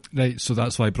wouldn't. Right, so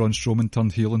that's why Braun Strowman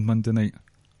turned heel on Monday night.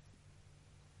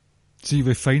 See,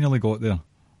 we finally got there.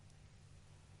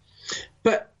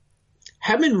 But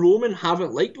him and Roman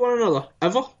haven't liked one another,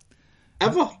 ever.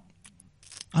 Ever.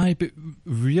 Aye, but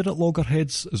we're at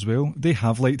loggerheads as well. They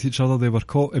have liked each other. They were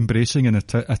caught embracing in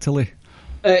Italy.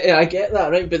 I get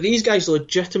that, right? But these guys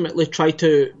legitimately tried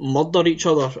to murder each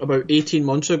other about 18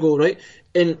 months ago, right?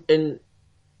 And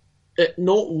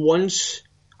not once...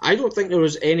 I don't think there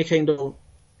was any kind of,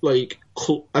 like,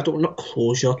 not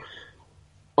closure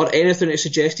or anything that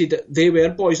suggested that they were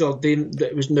boys or that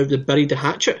it was now they buried the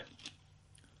hatchet.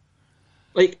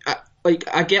 I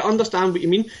understand what you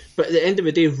mean, but at the end of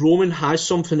the day, Roman has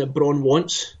something that Braun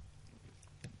wants.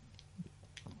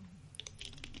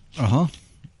 Uh-huh.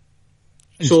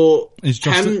 So he's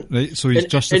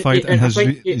justified in his...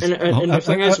 And the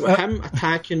thing is, with him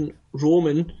attacking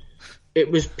Roman, it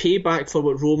was payback for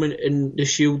what Roman and the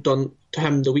Shield done to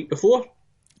him the week before.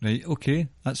 Right, okay,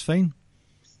 that's fine.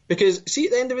 Because, see,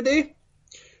 at the end of the day,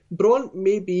 Braun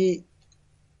may be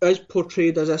is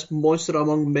portrayed as this monster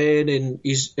among men and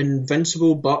he's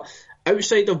invincible, but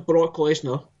outside of Brock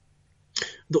Lesnar,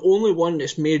 the only one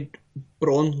that's made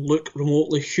Braun look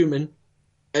remotely human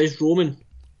is Roman,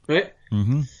 right?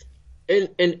 Mm-hmm.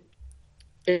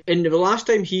 And the last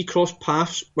time he crossed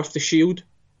paths with the Shield,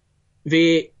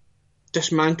 they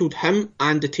dismantled him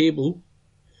and the table.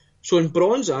 So in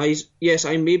Braun's eyes, yes,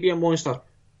 I may be a monster,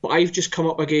 but I've just come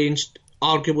up against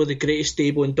arguably the greatest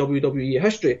stable in WWE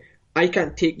history. I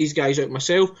can't take these guys out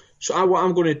myself, so what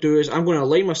I'm going to do is I'm going to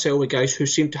align myself with guys who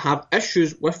seem to have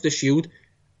issues with the Shield,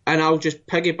 and I'll just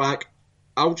piggyback.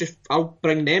 I'll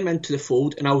bring them into the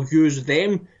fold, and I'll use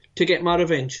them to get my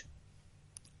revenge.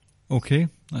 Okay,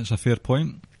 that's a fair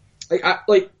point.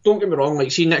 Don't get me wrong.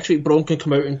 See, next week Braun can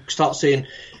come out and start saying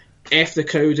F the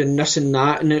crowd and this and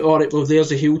that, and all right, well, there's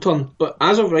the heel turn. But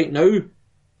as of right now,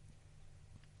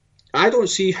 I don't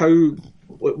see how,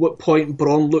 at what point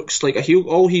Braun looks like a heel.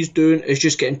 All he's doing is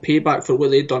just getting payback for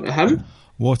what they've done to him.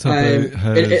 What about his...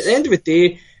 At the end of the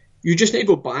day, you just need to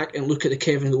go back and look at the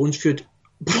Kevin Owens feud.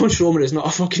 Braun Strowman is not a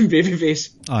fucking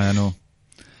babyface. I know.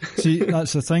 See,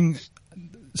 that's the thing.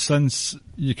 Since,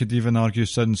 you could even argue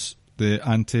since the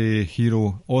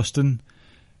anti-hero Austin,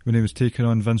 when he was taking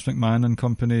on Vince McMahon and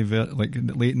company, like in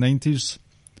the late 90s,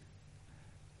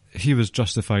 he was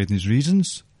justified in his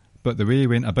reasons, but the way he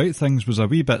went about things was a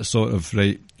wee bit sort of,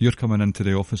 right, you're coming into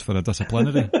the office for a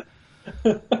disciplinary.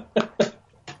 Could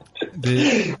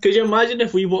you imagine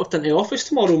if we walked into the office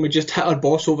tomorrow and we just hit our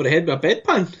boss over the head with a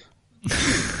bedpan?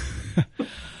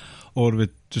 Or we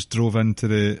just drove into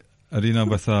the arena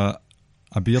with a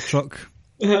beer truck.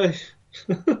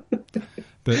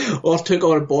 Or took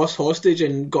our boss hostage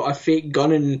and got a fake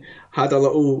gun and had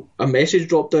a message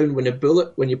drop down when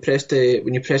you press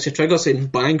the trigger saying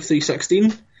bang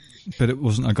 316. But it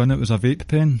wasn't a gun, it was a vape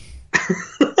pen.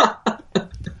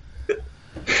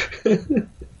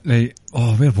 Right,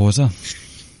 where was I?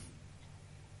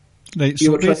 Right,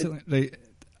 so basically, right,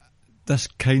 this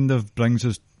kind of brings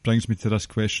me to this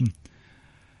question.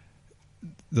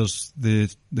 There's the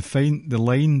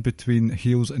line between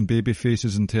heels and baby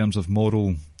faces in terms of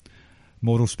moral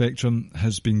spectrum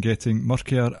has been getting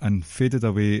murkier and faded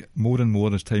away more and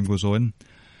more as time goes on.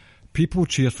 People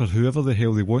cheer for whoever the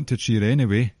hell they want to cheer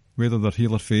anyway, whether they're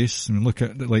heel or face. I mean, look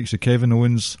at the likes of Kevin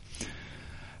Owens,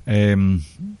 Edge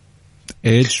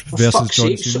versus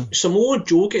John Cena. Samoa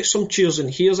Joe gets some cheers,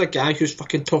 and here's a guy who's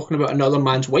fucking talking about another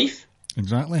man's wife.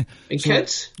 Exactly. And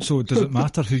kids. So does it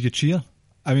matter who you cheer?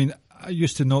 I mean, I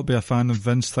used to not be a fan of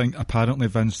Vince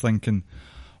thinking,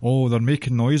 oh, they're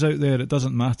making noise out there, it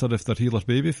doesn't matter if they're heel or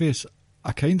babyface.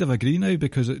 I kind of agree now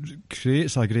because it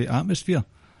creates a great atmosphere.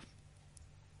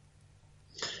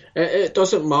 It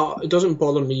doesn't matter. It doesn't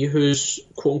bother me who's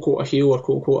quote unquote a heel or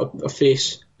quote unquote a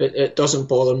face. It doesn't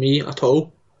bother me at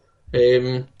all.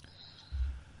 Going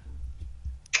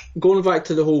back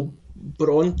to the whole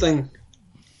Braun thing,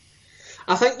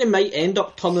 I think they might end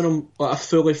up turning him like a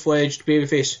fully fledged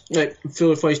babyface, like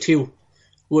fully fledged heel,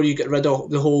 where you get rid of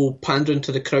the whole pandering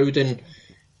to the crowd and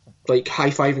like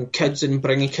high fiving kids and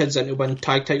bringing kids in to win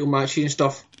tag title matches and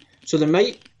stuff. So they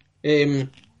might. And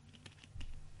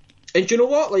do you know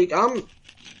what? Like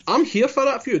I'm here for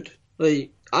that feud.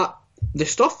 Like the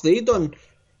stuff they done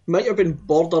might have been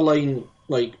borderline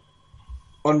like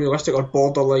unrealistic or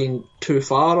borderline too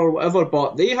far or whatever,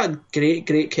 but they had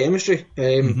great chemistry.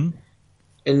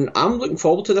 And I'm looking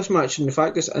forward to this match, and the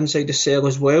fact it's inside the cell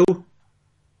as well,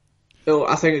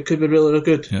 I think it could be really, really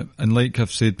good. Yeah, and like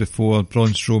I've said before, Braun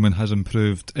Strowman has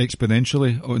improved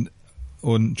exponentially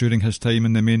on during his time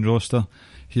in the main roster.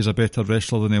 He's a better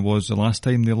wrestler than he was the last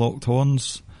time they locked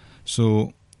horns,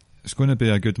 so it's going to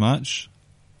be a good match.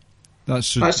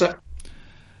 That's it.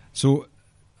 So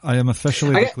I am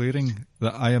officially declaring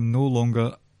that I am no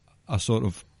longer a sort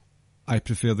of I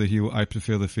prefer the heel, I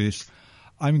prefer the face.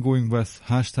 I'm going with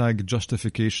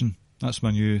 #justification. That's my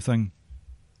new thing.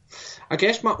 I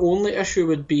guess my only issue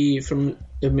would be from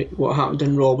what happened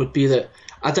in Raw would be that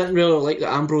I didn't really like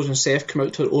that Ambrose and Seth come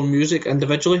out to their own music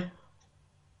individually.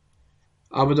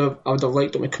 I would have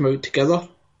liked them to come out together.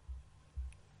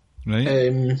 Right.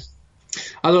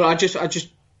 I don't know. I just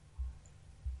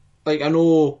like I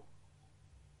know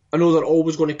they're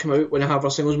always going to come out when they have their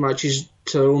singles matches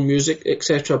to their own music,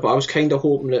 etc. But I was kind of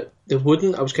hoping that they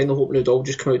wouldn't. I was kind of hoping they'd all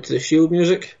just come out to the Shield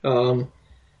music.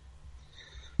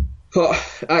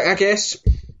 But I guess,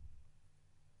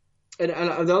 and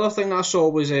the other thing I saw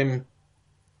was a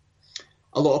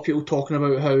lot of people talking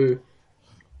about how,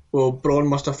 well, Braun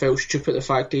must have felt stupid the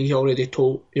fact that he already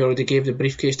gave the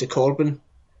briefcase to Corbin,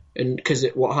 and because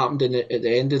what happened at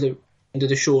the end of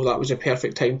the show, that was a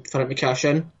perfect time for him to cash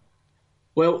in.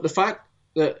 Well, the fact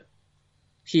that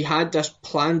he had this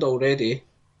planned already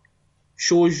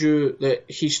shows you that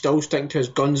he's still sticking to his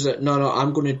guns, that no,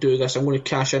 I'm going to do this, I'm going to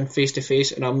cash in face to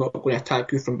face and I'm not going to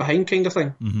attack you from behind kind of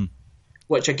thing. Mm-hmm.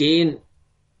 Which again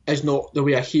is not the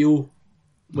way a heel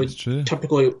would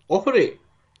typically operate.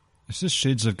 It's just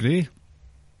shades of grey.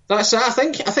 That's it. I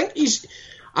think he's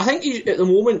at the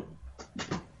moment,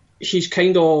 he's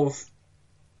kind of,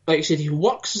 like I said, he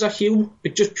works as a heel,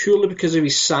 but just purely because of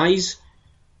his size.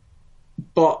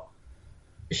 But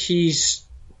he's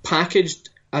packaged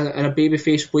in a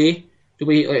babyface way. The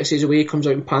way, like I say, the way he comes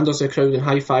out and panders the crowd and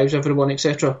high fives everyone,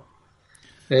 etc.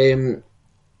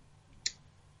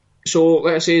 So,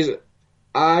 like I say,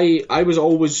 I was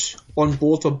always on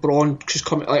board for Braun, because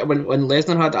like when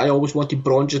Lesnar had it, I always wanted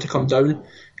Braun just to come down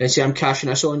and say, I'm cashing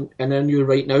this on and you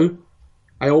right now.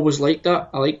 I always liked that.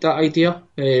 I liked that idea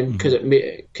because it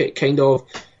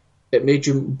made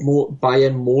you buy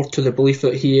in more to the belief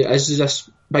that he is this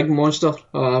big monster.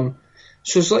 So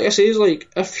it's like I say, it's like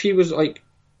if he was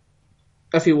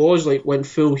went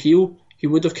full heel, he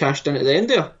would have cashed in at the end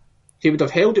there. He would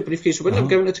have held the briefcase. He wouldn't have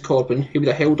given it to Corbin. He would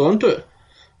have held on to it.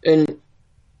 And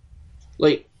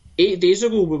like 8 days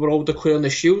ago, we were all declaring the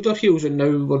Shield are heels, and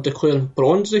now we're declaring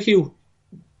Braun's the heel.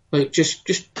 Like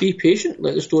just be patient.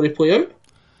 Let the story play out.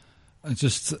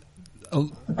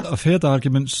 I've heard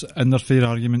arguments, and they're fair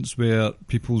arguments, where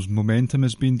people's momentum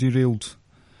has been derailed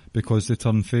because they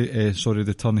turn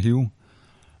heel,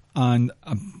 and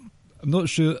I'm not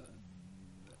sure.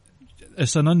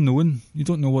 It's an unknown. You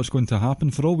don't know what's going to happen.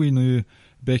 For all we knew,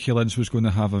 Becky Lynch was going to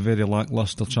have a very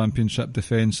lacklustre championship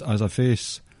defence as a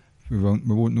face. We won't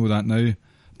know that now.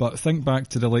 But think back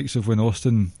to the likes of when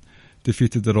Austin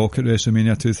defeated The Rock at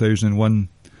WrestleMania 2001.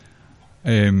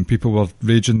 People were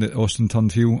raging that Austin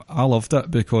turned heel. I loved it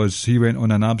because he went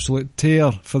on an absolute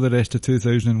tear for the rest of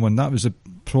 2001. That was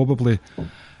probably,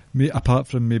 apart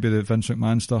from maybe the Vince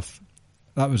McMahon stuff,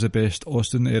 that was the best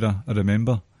Austin era I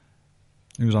remember.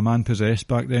 He was a man possessed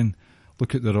back then.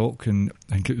 Look at The Rock, and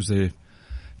I think it was the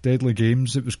Deadly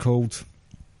Games it was called,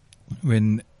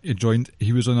 when he joined.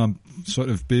 He was on a sort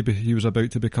of he was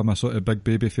about to become a sort of big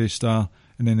babyface star,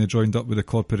 and then he joined up with the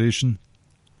Corporation,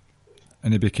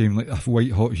 and he became like a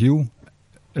white hot heel.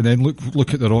 And then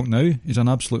look at The Rock now. He's an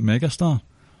absolute megastar.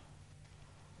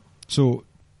 So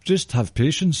just have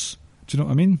patience. Do you know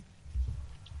what I mean?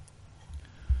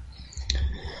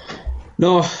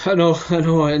 No, I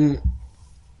know, and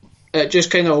it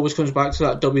just kind of always comes back to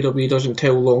that WWE doesn't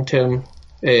tell long-term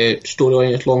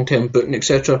storyline, it's long-term booking,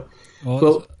 etc.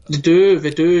 Well, they do.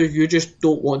 You just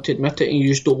don't want to admit it, and you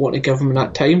just don't want to give them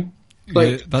that time.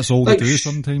 Like, that's all they do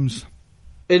sometimes.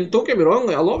 And don't get me wrong,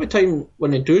 like a lot of the time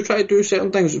when they do try to do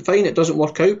certain things, fine, it doesn't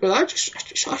work out, but that's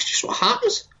just what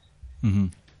happens. Mm-hmm.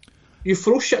 You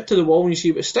throw shit to the wall and you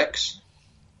see what sticks.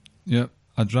 Yeah,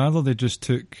 I'd rather they just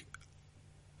took,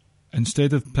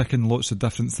 instead of picking lots of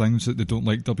different things that they don't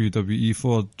like WWE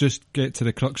for, just get to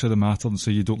the crux of the matter and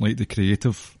say you don't like the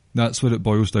creative. That's what it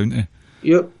boils down to.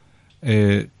 Yep.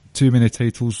 Too many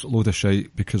titles, load of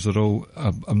shite, because they're all,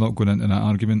 I'm not going into that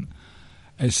argument.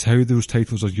 It's how those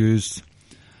titles are used.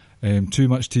 Too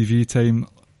much TV time,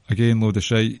 again, load of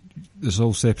shite. There's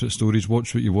all separate stories.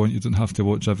 Watch what you want. You don't have to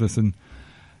watch everything.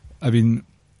 I mean,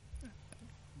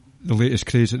 the latest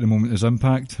craze at the moment is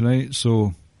Impact, right?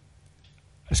 So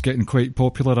it's getting quite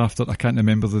popular after, I can't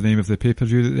remember the name of the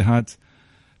pay-per-view that they had.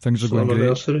 Things are going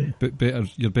great, but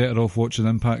you're better off watching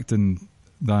Impact than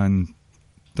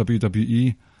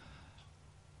WWE.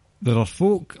 There are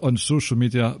folk on social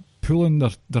media pulling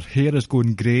their hair is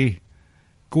going grey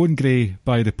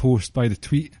by the post, by the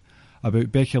tweet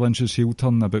about Becky Lynch's heel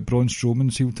turn, about Braun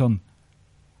Strowman's heel turn.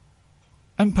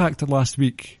 Impact last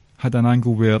week had an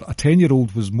angle where a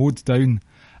 10-year-old was mowed down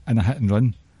in a hit and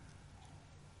run.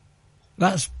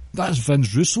 That's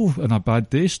Vince Russo in a bad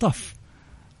day stuff.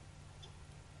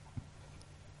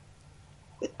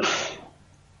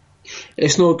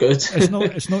 It's not good.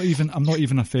 It's not even. I'm not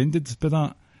even offended by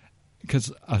that,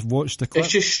 because I've watched the clip.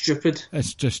 It's just stupid.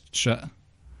 It's just shit.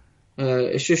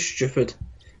 It's just stupid.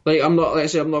 Like I'm not going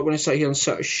to sit here and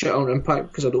shit on Impact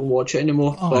because I don't watch it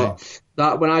anymore. Oh, but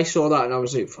that when I saw that, and I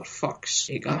was like, for fuck's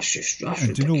sake, that's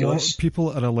ridiculous. Do you know what?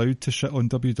 People are allowed to shit on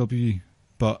WWE,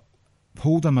 but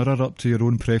hold a mirror up to your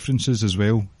own preferences as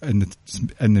well. In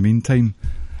the meantime,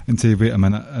 and say, wait a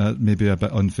minute, maybe a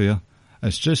bit unfair.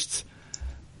 It's just,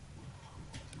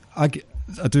 I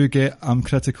do get, I'm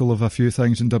critical of a few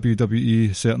things in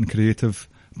WWE, certain creative,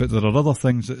 but there are other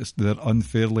things that they're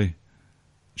unfairly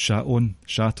shat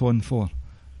on for.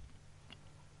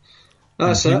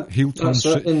 That's it. Heel turns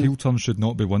should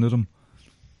not be one of them.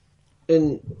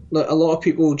 And like, a lot of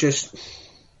people just,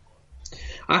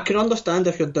 I can understand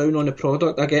if you're down on the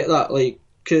product. I get that, like,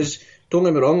 because don't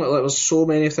get me wrong, like, there's so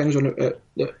many things that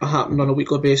happen on a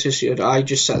weekly basis. I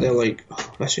just sit there like,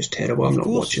 oh, this is terrible. I'm not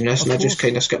watching this, and I just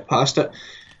kind of skip past it.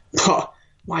 But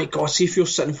my God, see if you're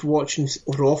sitting for watching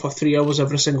Raw for 3 hours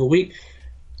every single week,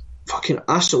 fucking,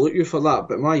 I salute you for that.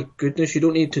 But my goodness, you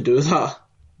don't need to do that.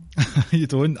 You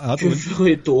don't. I don't. You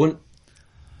really don't.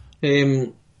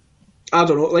 I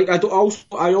don't know. Like,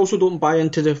 I also don't buy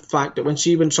into the fact that when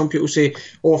some people say,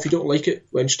 "Oh, if you don't like it,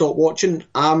 then stop watching."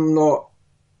 I'm not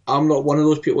one of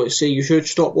those people that say you should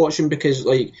stop watching because,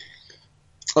 like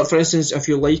for instance, if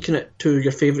you're liking it to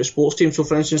your favourite sports team. So,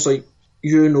 for instance, like,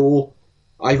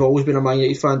 I've always been a Man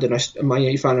United fan,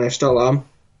 and I still am.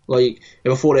 Like,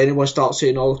 before anyone starts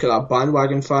saying, "Oh, look at that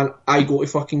bandwagon fan," I go to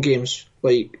fucking games.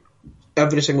 Like,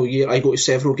 every single year, I go to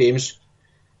several games.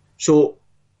 So,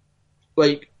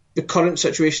 like, the current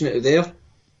situation that they're there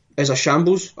is a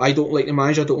shambles. I don't like the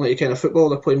manager, I don't like the kind of football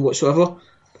they're playing whatsoever.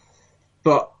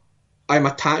 But I'm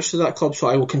attached to that club, so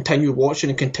I will continue watching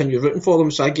and continue rooting for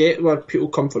them. So I get where people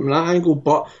come from that angle.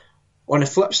 But on the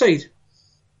flip side,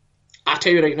 I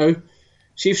tell you right now,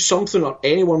 see if something or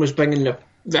anyone was bringing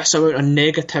this amount of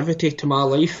negativity to my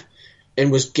life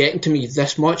and was getting to me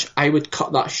this much, I would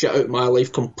cut that shit out of my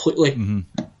life completely.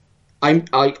 Mm-hmm. I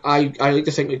like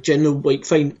to think that generally, like,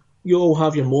 fine, you all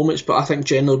have your moments, but I think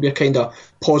generally we're kind of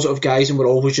positive guys and we're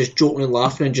always just joking and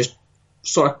laughing and just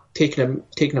sort of taking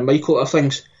a mic out of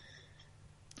things.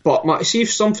 But see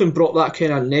if something brought that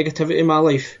kind of negativity in my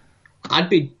life, I'd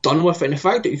be done with it. And the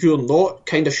fact that you're not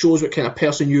kind of shows what kind of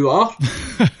person you are.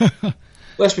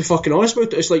 Let's be fucking honest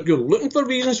about it. It's like you're looking for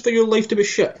reasons for your life to be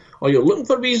shit, or you're looking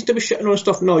for reasons to be shitting on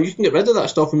stuff. No, you can get rid of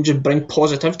that stuff and just bring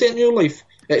positivity into your life.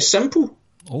 It's simple.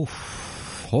 Oh,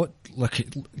 hot. Look,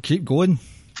 keep going.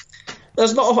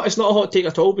 It's not a hot take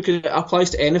at all, because it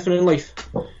applies to anything in life.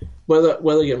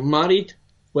 Whether you're married,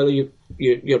 whether you're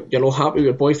not happy with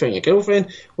your boyfriend, your girlfriend,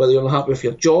 whether you're not happy with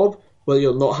your job, whether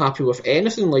you're not happy with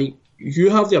anything, like, you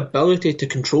have the ability to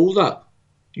control that.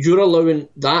 You're allowing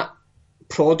that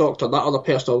product or that other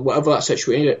person or whatever that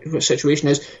situation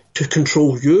is to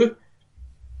control you.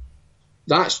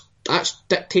 That's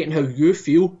dictating how you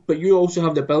feel, but you also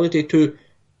have the ability to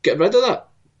get rid of that.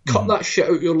 Cut that shit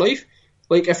out of your life.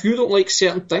 Like, if you don't like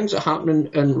certain things that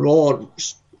happen in Raw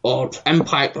or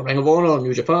Impact or Ring of Honor or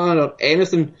New Japan or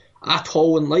anything at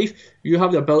all in life, you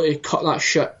have the ability to cut that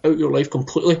shit out of your life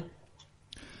completely.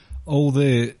 All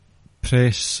the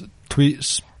press,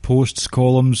 tweets, posts,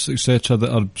 columns, etc.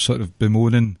 that are sort of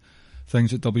bemoaning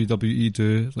things that WWE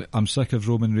do. Like, I'm sick of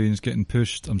Roman Reigns getting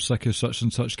pushed, I'm sick of such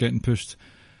and such getting pushed.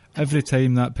 Every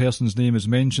time that person's name is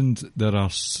mentioned,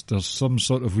 there's some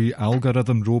sort of wee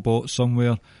algorithm robot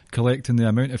somewhere collecting the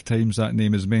amount of times that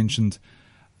name is mentioned,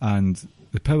 and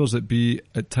the powers that be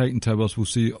at Titan Towers will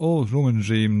see, oh, Roman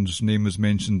Reigns' name was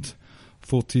mentioned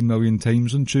 14 million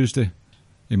times on Tuesday.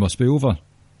 He must be over.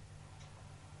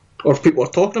 Or people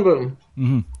are talking about him.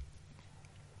 Mm-hmm.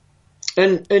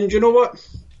 And you know what?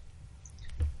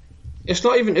 It's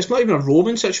not even a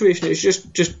Roman situation. It's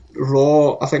just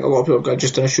Raw. I think a lot of people have got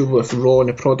just an issue with Raw and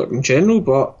the product in general.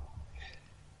 But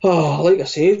like I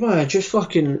said, man, just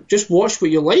watch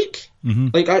what you like. Mm-hmm.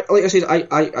 Like I said,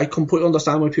 I completely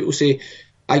understand when people say,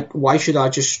 why should I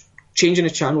just changing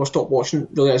the channel or stop watching?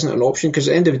 Really isn't an option, because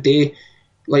at the end of the day,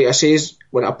 like I says,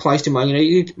 when it applies to Man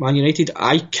United,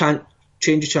 I can't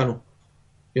change the channel.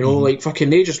 You know, like, fucking,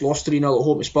 they just lost 3-0 at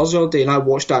home to Spurs the other day, and I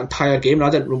watched that entire game, and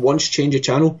I didn't once change the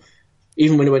channel.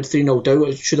 Even when it went 3-0 down,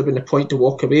 it should have been the point to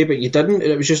walk away, but you didn't.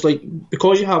 And it was just like,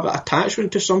 because you have an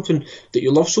attachment to something that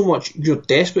you love so much, you're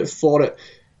desperate for it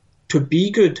to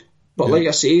be good. But like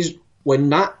I says, when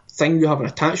that thing you have an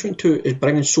attachment to is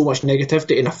bringing so much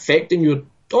negativity and affecting your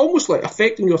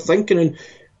thinking and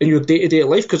in your day-to-day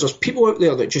life, because there's people out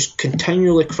there that just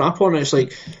continually crap on it. It's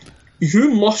like,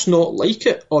 you must not like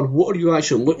it, or what are you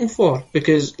actually looking for?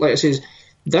 Because, like I says,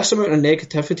 this amount of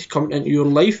negativity coming into your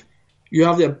life, you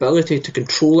have the ability to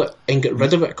control it and get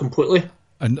rid of it completely.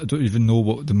 And I don't even know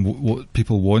what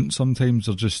people want sometimes.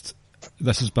 They're just,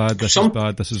 this is bad, this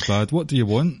is bad. What do you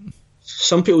want?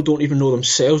 Some people don't even know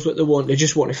themselves what they want. They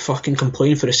just want to fucking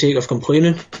complain for the sake of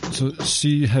complaining. So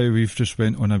see how we've just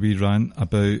went on a wee rant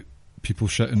about people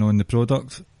shitting on the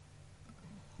product?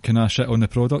 Can I shit on the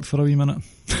product for a wee minute?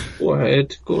 Go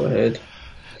ahead.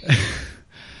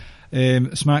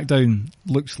 SmackDown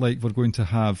looks like we're going to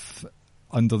have,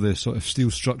 under the sort of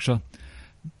steel structure,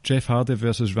 Jeff Hardy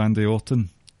versus Randy Orton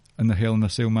in the Hell in a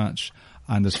Cell match,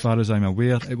 and as far as I'm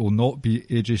aware, it will not be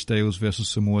AJ Styles versus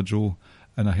Samoa Joe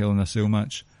in a Hell in a Cell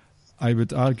match. I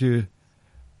would argue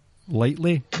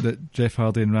lightly that Jeff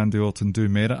Hardy and Randy Orton do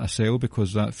merit a cell,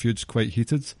 because that feud's quite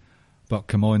heated, But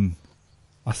come on,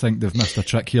 I think they've missed a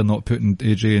trick here not putting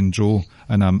AJ and Joe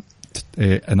in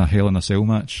a Hell in a Cell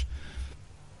match.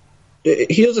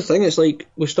 Here's the thing, it's like,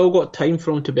 we've still got time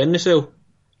for them to be in the cell,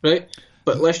 right?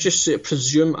 But let's just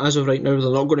presume as of right now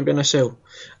they're not going to be in a cell.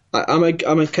 I'm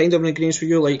kind of in agreement with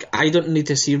you. Like, I don't need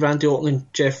to see Randy Orton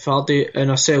and Jeff Hardy in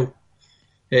a cell.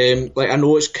 Like, I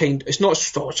know it's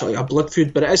not like a blood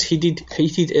feud, but it is heated,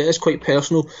 it is quite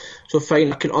personal. So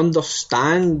fine, I can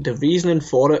understand the reasoning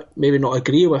for it, maybe not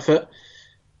agree with it.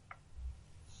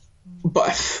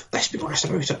 But let's be honest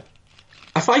about it.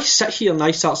 If I sit here and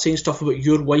I start saying stuff about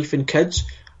your wife and kids,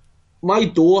 my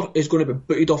door is going to be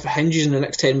booted off the hinges in the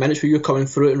next 10 minutes with you coming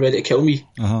through it and ready to kill me.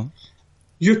 Uh-huh.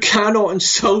 You cannot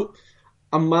insult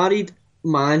a married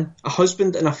man, a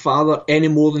husband and a father, any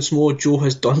more than Samoa Joe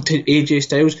has done to AJ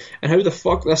Styles. And how the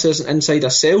fuck this isn't inside a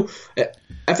cell?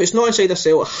 If it's not inside a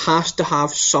cell, it has to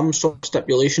have some sort of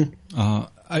stipulation.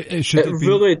 It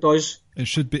really does. It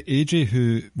should be AJ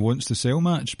who wants the cell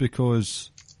match, because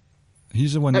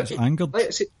he's the one that's angered.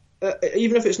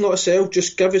 Even if it's not a cell,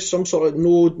 just give us some sort of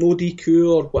no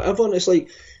DQ or whatever. And it's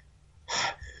like,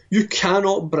 you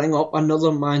cannot bring up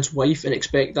another man's wife and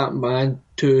expect that man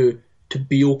to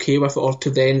be okay with it, or to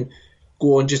then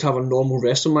go and just have a normal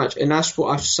wrestling match. And that's what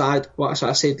I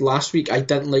said last week. I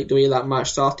didn't like the way that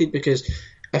match started, because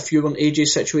if you were in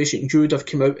AJ's situation, you would have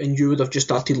come out and you would have just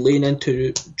started laying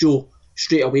into Joe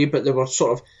straight away, but they were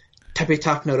sort of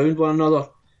tippy-tapping around one another.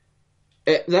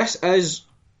 This is,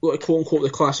 like, quote-unquote, the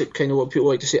classic kind of what people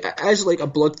like to say. It is like a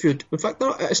blood feud. In fact,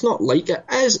 no, it's not like it.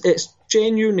 It's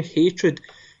genuine hatred.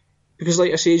 Because,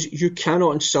 like I said, you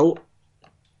cannot insult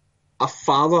a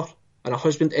father and a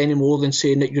husband any more than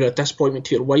saying that you're a disappointment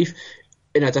to your wife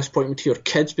and a disappointment to your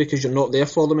kids because you're not there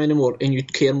for them anymore and you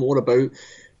care more about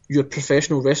your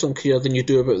professional wrestling career than you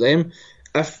do about them.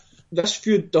 If this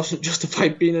feud doesn't justify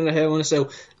being in a Hell in a Cell,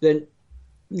 then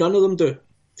none of them do.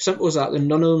 Simple as that, then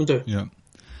none of them do. Yeah.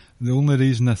 The only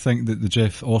reason I think that the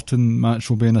Jeff Orton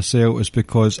match will be in a cell is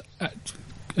because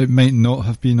it might not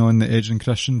have been on the Edge and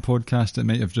Christian podcast, it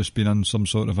might have just been on some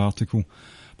sort of article.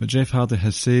 But Jeff Hardy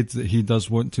has said that he does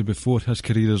want to, before his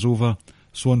career is over,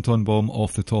 Swanton Bomb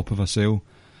off the top of a cell.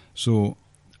 So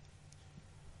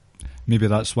maybe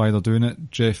that's why they're doing it.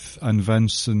 Jeff and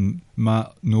Vince and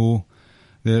Matt know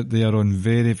they are on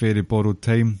very, very borrowed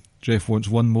time. Jeff wants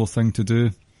one more thing to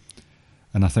do,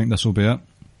 and I think this will be it.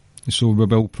 So we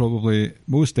will probably,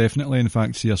 most definitely, in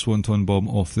fact, see a Swanton Bomb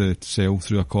off the cell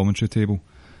through a commentary table.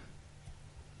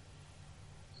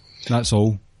 That's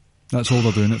all. That's all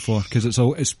they're doing it for, because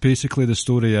it's basically, the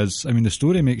story is, I mean, the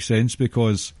story makes sense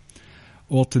because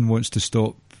Orton wants to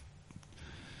stop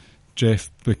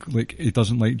Jeff, like, he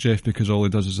doesn't like Jeff because all he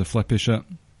does is a flippy shit.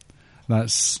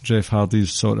 That's Jeff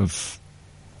Hardy's sort of,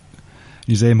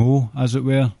 his MO, as it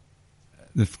were.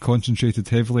 They've concentrated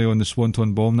heavily on the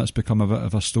Swanton Bomb. That's become a bit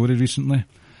of a story recently.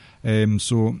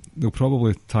 So they'll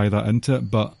probably tie that into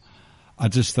it, but I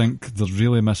just think they're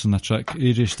really missing a trick.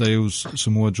 AJ Styles,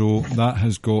 Samoa Joe, that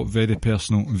has got very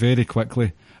personal very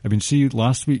quickly. I mean, see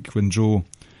last week when Joe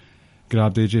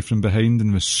grabbed AJ from behind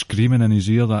and was screaming in his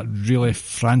ear, that really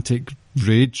frantic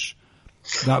rage.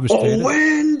 That was terrible.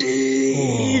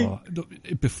 Wendy! Oh,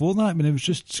 before that, when it was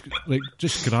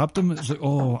just grabbed him, it's like,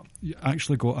 oh, you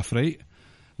actually got a fright.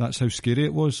 That's how scary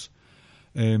it was.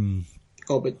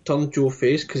 But turn Joe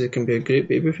face, because it can be a great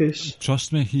baby face.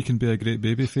 Trust me, he can be a great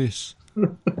baby face.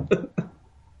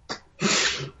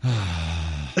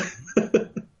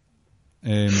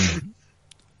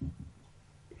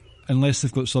 Unless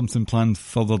they've got something planned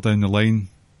further down the line.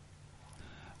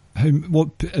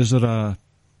 What is there?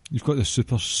 You've got the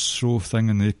Super Show thing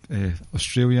in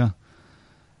Australia.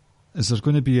 Is there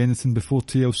going to be anything before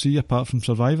TLC apart from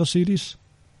Survivor Series?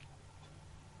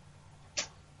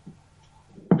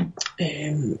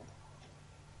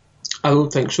 I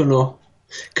don't think so, no.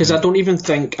 Because I think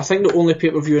the only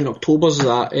pay-per-view in October is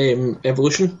that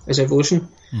Evolution.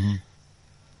 Mm-hmm.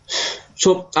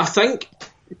 So I think,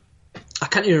 I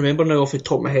can't even remember now off the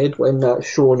top of my head when that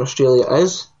show in Australia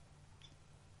is.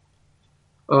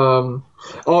 And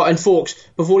folks,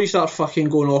 before you start fucking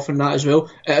going off on that as well,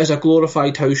 it is a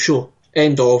glorified house show.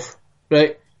 End of.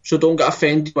 Right? So don't get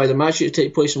offended by the matches that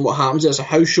take place and what happens. It's a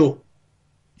house show.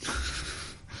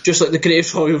 Just like the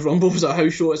Greatest Royal Rumble was a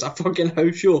house show, it's a fucking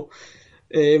house show.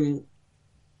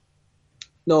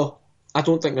 No, I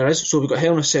don't think there is. So we've got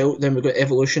Hell in a Cell, then we've got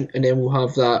Evolution, and then we'll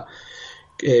have that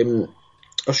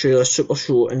Australia Super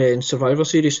Show, and then Survivor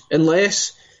Series.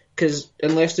 Unless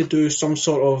they do some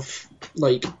sort of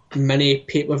like mini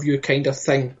pay-per-view kind of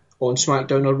thing on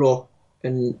SmackDown or Raw,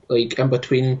 and like in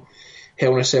between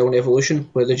Hell in a Cell and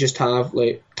Evolution, where they just have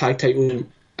like tag titles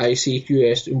IC,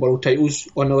 US, and world titles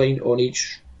on the line on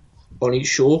each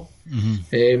show.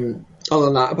 Other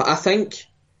than that, but I think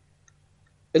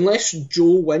unless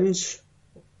Joe wins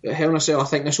at Hell in a Cell, I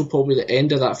think this will probably be the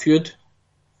end of that feud.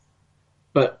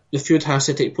 But the feud has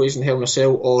to take place in Hell in a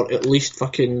Cell, or at least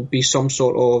fucking be some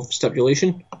sort of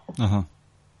stipulation.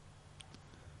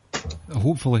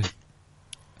 Hopefully.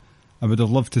 I would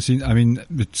have loved to see. I mean,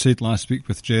 we said last week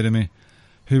with Jeremy,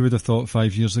 who would have thought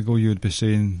 5 years ago you would be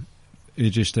saying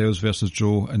AJ Styles versus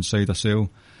Joe inside a cell?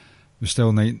 We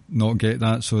still might not get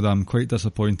that, so I'm quite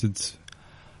disappointed.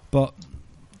 But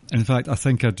in fact, I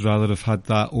think I'd rather have had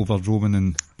that over Roman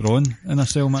and Braun in a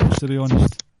cell match, to be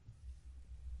honest.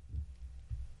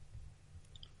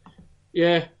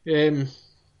 Yeah,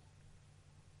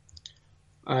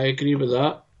 I agree with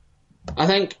that. I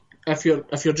think if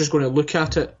you're just going to look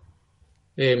at it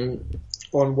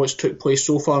on what's took place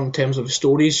so far in terms of the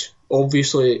stories,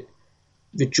 obviously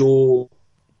the Joe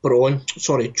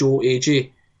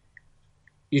AJ,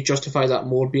 you justify that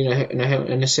more being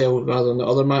in a cell rather than the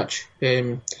other match.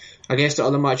 I guess the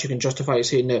other match you can justify it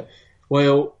saying that,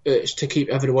 well, it's to keep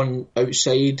everyone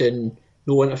outside and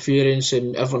no interference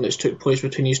and everything that's took place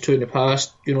between these two in the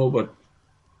past, but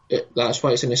that's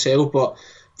why it's in a cell. But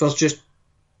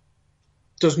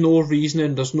there's no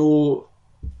reasoning, there's no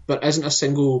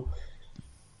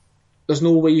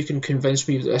way you can convince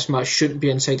me that this match shouldn't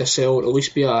be inside a cell, or at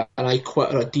least be an I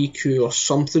Quit or a DQ or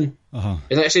something. And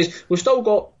like I says, we've still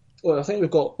got, I think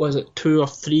we've got, 2 or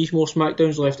 3 more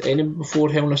SmackDowns left anyway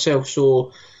before Hell in a Cell,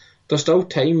 so there's still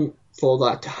time for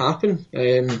that to happen.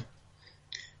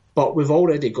 But we've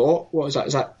already got, what is that?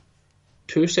 Is that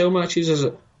 2 cell matches, is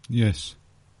it? Yes.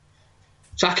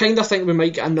 So I kind of think we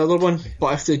might get another one,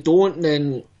 but if they don't,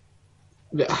 then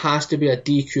it has to be a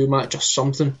DQ match or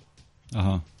something.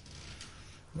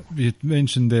 You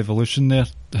mentioned Evolution there.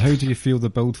 How do you feel the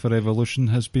build for Evolution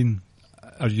has been?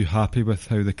 Are you happy with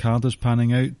how the card is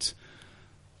panning out?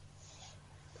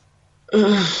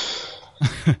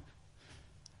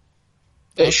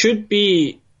 It should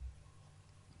be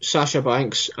Sasha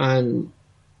Banks and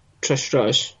Trish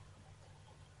Stratus.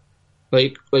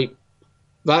 Like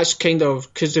that's kind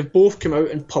of, because they've both come out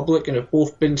in public and have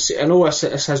both been. I know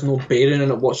this has no bearing in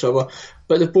it whatsoever,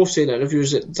 but they've both said in interviews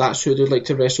that that's who they'd like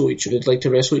to wrestle each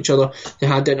other. They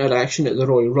had the interaction at the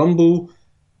Royal Rumble.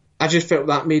 I just felt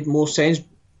that made more sense,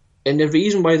 and the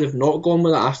reason why they've not gone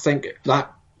with it, I think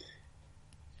that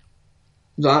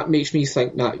makes me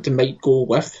think that they might go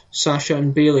with Sasha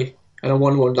and Bayley in a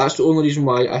 1-1. That's the only reason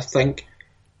why I think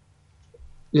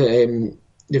that,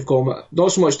 they've gone with,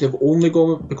 not so much they've only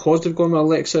gone with, because they've gone with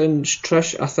Alexa and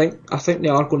Trish. I think they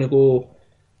are going to go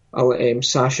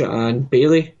Sasha and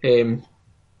Bayley. I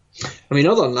mean,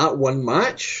 other than that one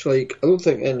match, I don't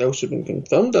think anything else has been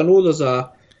confirmed. I know there's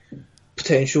a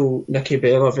potential Nikki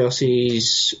Bella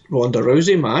versus Ronda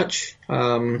Rousey match.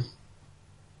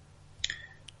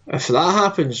 If that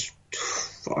happens,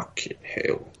 fucking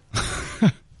hell.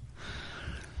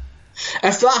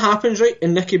 If that happens, right,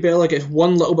 and Nikki Bella gets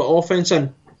one little bit of offense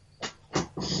in,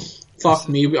 fuck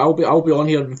me, I'll be on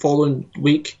here the following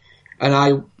week,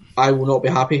 and I will not be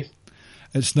happy.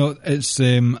 It's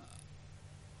Ronda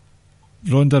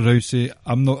Rousey.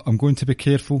 I'm going to be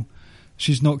careful.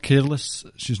 She's not careless.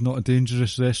 She's not a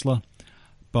dangerous wrestler,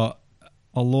 but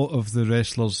a lot of the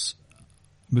wrestlers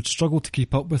would struggle to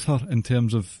keep up with her in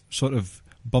terms of sort of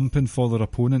bumping for their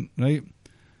opponent, right?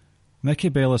 Nikki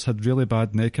Bella's had really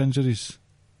bad neck injuries.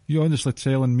 You honestly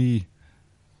telling me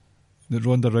that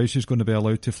Ronda Rousey's going to be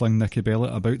allowed to fling Nikki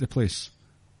Bella about the place?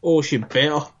 Oh, she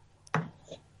better.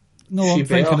 No, I'm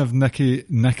thinking of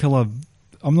Nicola.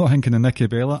 I'm not thinking of Nikki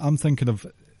Bella. I'm thinking of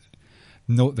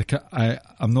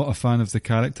I'm not a fan of the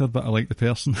character, but I like the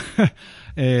person. Fuck.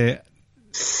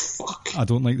 I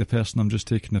don't like the person. I'm just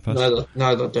taking the piss.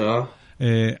 Neither do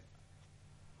I.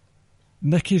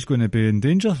 Nikki's going to be in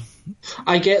danger.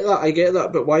 I get that,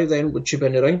 but why then would she be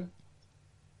in the ring?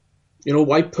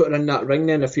 Why put her in that ring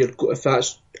then if you're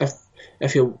that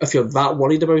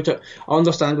worried about it? I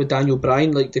understand with Daniel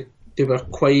Bryan, they were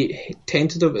quite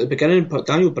tentative at the beginning, but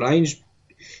Daniel Bryan's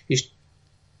he's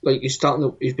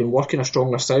been working a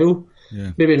stronger style.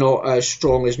 Yeah. Maybe not as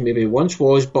strong as maybe once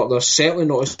was, but they're certainly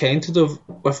not as tentative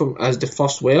with him as they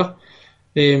first were.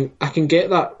 I can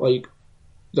get that.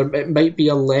 It might be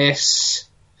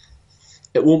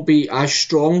it won't be as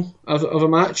strong of a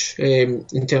match in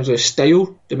terms of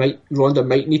style. Ronda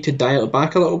might need to dial it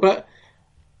back a little bit,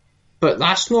 but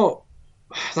that's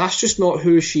just not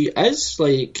who she is.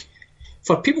 For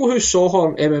people who saw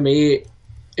her in MMA,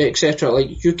 etc.,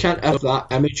 you can't have that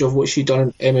image of what she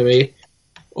done in MMA.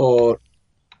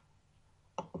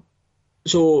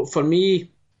 So for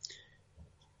me,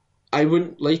 I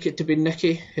wouldn't like it to be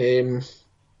Nikki.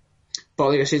 But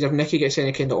like I said, if Nikki gets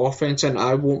any kind of offence in,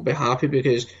 I won't be happy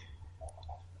because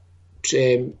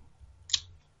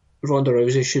Ronda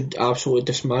Rousey should absolutely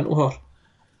dismantle her.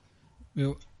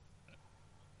 Well,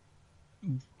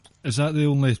 is that the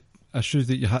only issue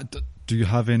that you had? Do you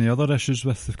have any other issues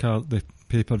with the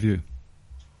pay-per-view?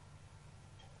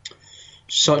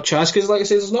 Such as, because like I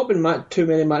said, there's not been too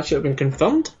many matches that have been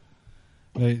confirmed.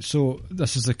 Right, so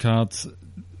this is the card.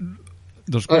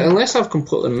 Unless I've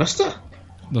completely missed it.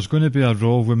 There's going to be a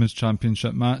Raw Women's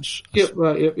Championship match. Yep.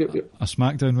 A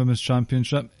SmackDown Women's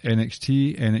Championship,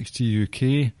 NXT, NXT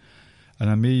UK, and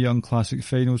a Mae Young Classic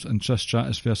Finals, and Trish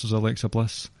Stratus versus Alexa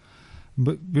Bliss.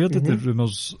 But where did the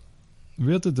rumours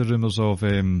of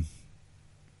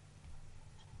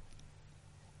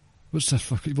what's the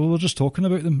fucking... Well, we're just talking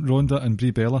about them, Ronda and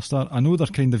Brie Bella start. I know they're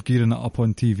kind of gearing it up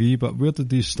on TV, but where did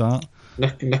these start?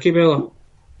 Nikki Bella?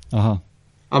 Uh-huh.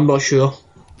 I'm not sure.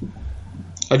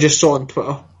 I just saw it on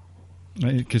Twitter.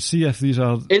 Right, you could see if these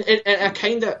are... I think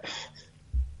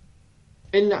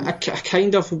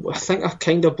I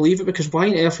kind of believe it, because why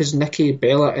on earth is Nikki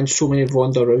Bella in so many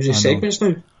Ronda Rousey segments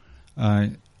now?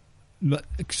 Aye.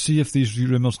 See if these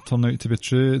rumours turn out to be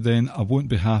true, then I won't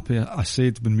be happy. I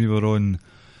said when we were on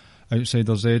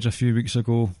Outsider's Edge a few weeks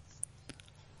ago,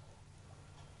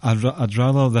 I'd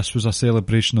rather this was a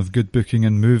celebration of good booking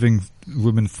and moving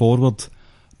women forward,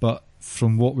 but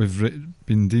from what we've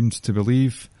been deemed to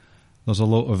believe, there's a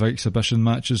lot of exhibition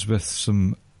matches with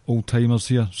some old-timers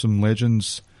here, some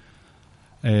legends.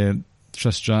 Trish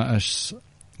Stratus,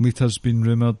 Lita's been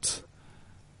rumoured,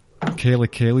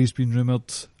 Kelly's been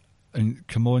rumoured, and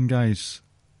come on guys,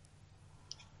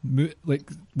 like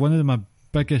one of my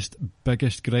biggest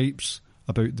gripes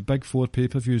about the big four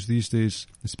pay-per-views these days,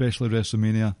 especially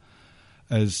WrestleMania,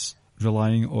 is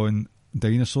relying on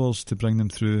dinosaurs to bring them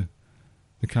through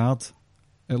the card.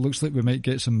 It looks like we might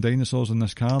get some dinosaurs on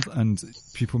this card, and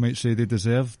people might say they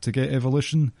deserve to get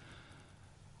Evolution.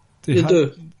 They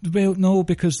do? Well, no,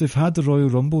 because they've had the Royal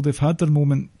Rumble, they've had their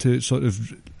moment to sort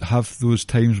of have those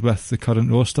times with the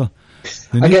current roster.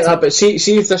 I get that, but see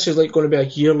if this is like going to be a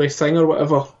yearly thing or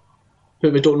whatever,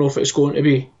 but we don't know if it's going to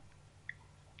be.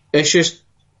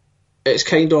 It's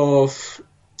kind of,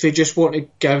 they just want to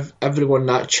give everyone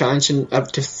that chance and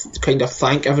to kind of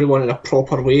thank everyone in a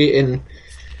proper way, and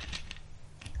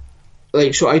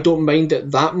like, so I don't mind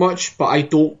it that much, but I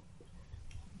don't,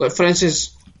 like, for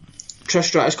instance, Trish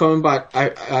Stratus coming back,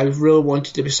 I really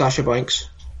wanted to be Sasha Banks.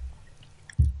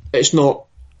 It's not,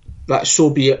 that so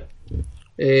be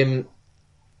it.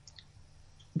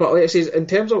 But like I say, in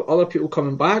terms of other people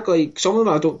coming back, like some of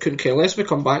them I couldn't care less if they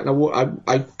come back, and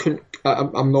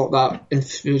I'm not that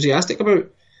enthusiastic about.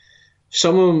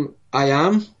 Some of them I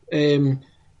am,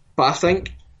 but I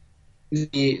think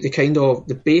the kind of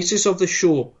the basis of the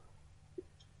show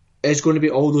is going to be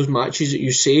all those matches that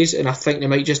you say, and I think they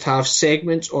might just have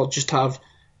segments, or just have,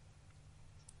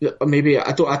 maybe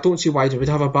I don't see why they would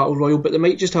have a battle royal, but they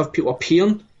might just have people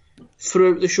appearing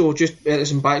throughout the show, just whether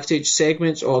it's in backstage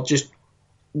segments or just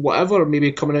whatever,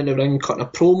 maybe coming in the ring and cutting a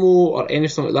promo or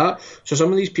anything like that. So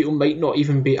some of these people might not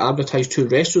even be advertised to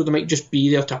wrestle, they might just be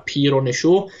there to appear on the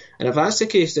show, and if that's the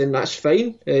case, then that's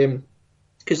fine,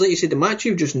 because like you said, the match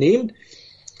you've just named,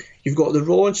 you've got the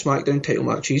Raw and SmackDown title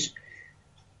matches,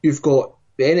 you've got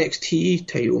the NXT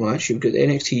title match, you've got the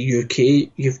NXT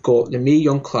UK, you've got the Mae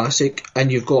Young Classic,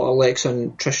 and you've got Alexa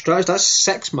and Trish Stratus. That's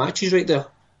 6 matches right there.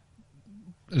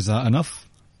 Is that enough?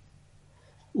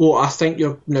 Well, I think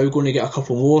you're now going to get a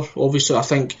couple more. Obviously, I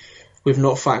think we've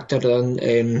not factored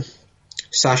in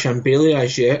Sasha and Bayley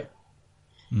as yet.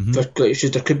 Mm-hmm.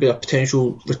 There could be a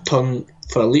potential return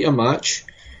for a later match.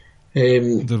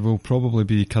 There will probably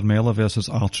be Carmella versus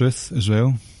R-Truth as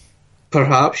well.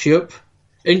 Perhaps, yep.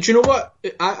 And do you know what?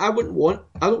 I don't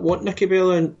want Nikki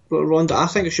Bella and Ronda. I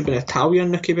think it should be Natalya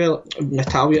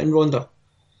and Ronda.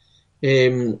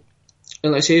 And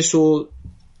like I say, so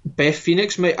Beth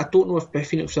Phoenix I don't know if Beth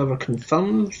Phoenix was ever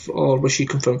confirmed, or was she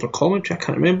confirmed for commentary? I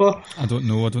can't remember. I don't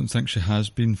know. I don't think she has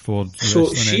been for wrestling.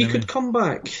 So she could come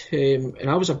back, and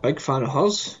I was a big fan of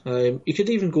hers. You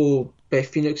could even go Beth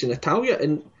Phoenix and Natalya,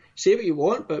 and say what you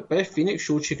want, but Beth Phoenix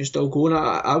showed she can still go, and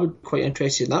I would be quite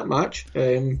interested in that match.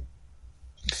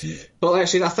 But like I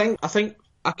said, I think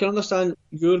I can understand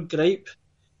your gripe,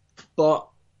 but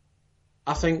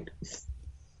I think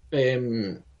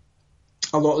a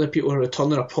lot of the people who are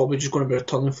returning are probably just going to be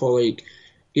returning for like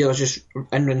either just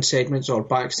in-ring segments or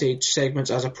backstage segments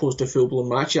as opposed to full-blown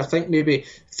matches. I think maybe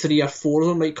 3 or 4 of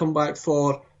them might come back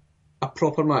for a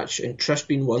proper match, and Trish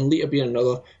being one, Lita being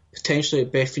another, potentially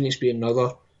Beth Phoenix being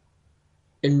another,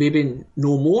 and maybe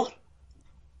no more.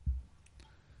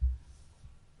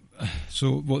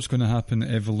 So what's going to happen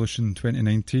at Evolution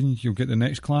 2019? You'll get the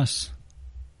next class?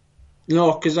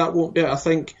 No, because that won't be it.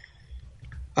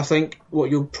 I think what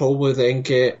you'll probably then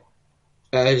get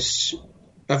is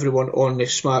everyone on the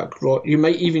Smack Raw. You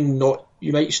might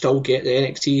still get the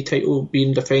NXT title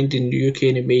being defended in the UK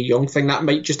in the Mae Young thing. That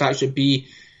might just actually be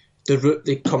the route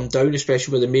they come down,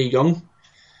 especially with the Mae Young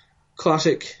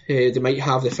Classic. They might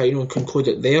have the final and conclude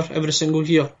it there every single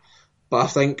year. But I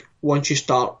think once you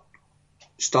start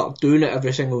doing it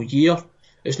every single year,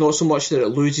 it's not so much that it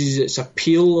loses its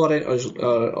appeal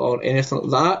or anything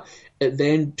like that. It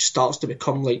then starts to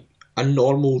become like a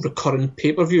normal recurring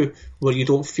pay-per-view where you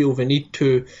don't feel the need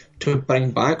to bring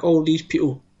back all these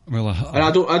people. Well, and I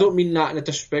don't mean that in a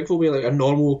disrespectful way, like a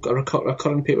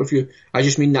recurring pay-per-view. I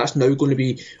just mean that's now going to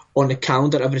be on the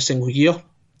calendar every single year.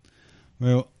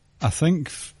 Well, I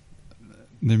think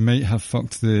they might have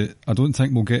fucked I don't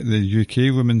think we'll get the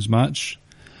UK women's match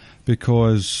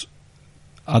because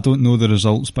I don't know the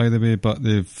results, by the way, but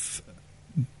they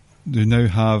now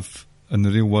have in the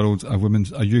real world a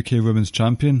UK women's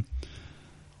champion.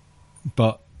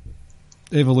 But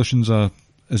Evolution's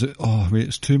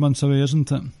it's 2 months away,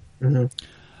 isn't it? Mm-hmm.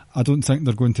 I don't think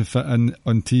they're going to fit in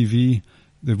on TV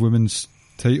the women's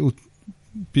title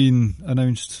being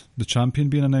announced, the champion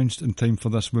being announced in time for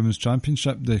this women's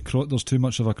championship. There's too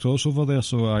much of a crossover there,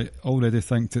 so I already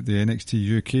think that the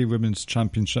NXT UK women's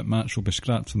championship match will be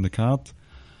scrapped from the card,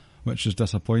 which is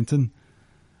disappointing.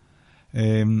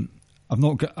 I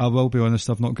will be honest,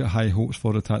 I've not got high hopes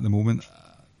for it at the moment.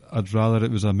 I'd rather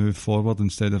it was a move forward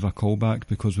instead of a callback,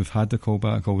 because we've had the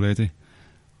callback already.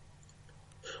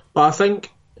 But I think,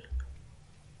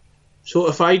 so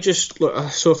if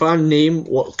I name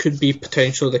what could be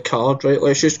potentially the card, right,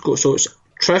 let's just go, so it's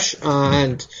Trish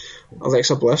and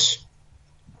Alexa Bliss.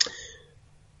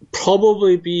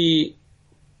 Probably be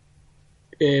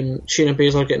Shayna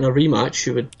Baszler getting a rematch,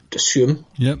 you would assume.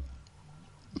 Yep.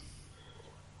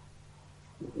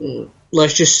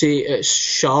 Let's just say it's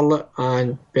Charlotte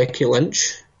and Becky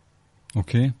Lynch.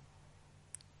 Okay.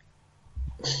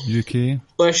 UK.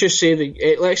 Let's say the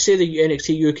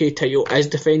NXT UK title is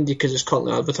defended because it's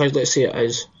currently advertised. Let's say it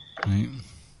is. Right.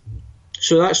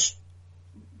 So that's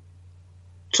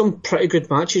some pretty good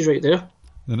matches right there.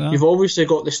 You've obviously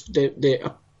got this.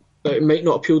 It might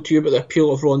not appeal to you, but the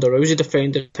appeal of Ronda Rousey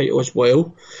defending the title as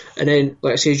well. And then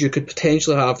let's say you could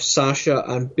potentially have Sasha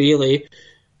and Bayley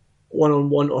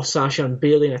 1-on-1, or Sasha and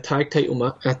Bayley in a tag title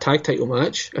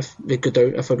match if they go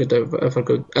down, if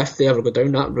they ever go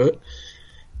down that route.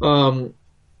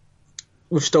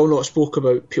 We've still not spoke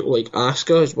about people like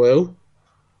Asuka as well.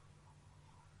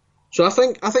 So I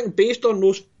think based on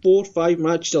those 4 or 5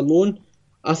 matches alone,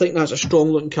 I think that's a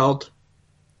strong looking card,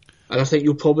 and I think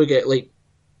you'll probably get like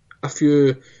a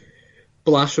few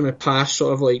blasts from the past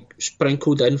sort of like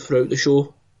sprinkled in throughout the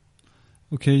show.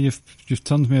 Okay, you've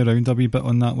turned me around a wee bit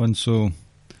on that one, so...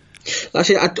 Like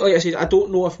I said, I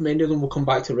don't know if many of them will come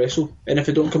back to wrestle, and if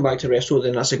they don't come back to wrestle,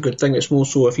 then that's a good thing. It's more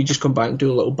so if you just come back and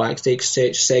do a little backstage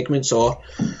segments, or,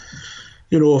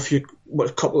 you know, if a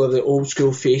couple of the old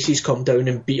school faces come down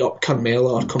and beat up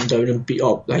Carmella, or come down and beat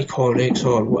up like Iconics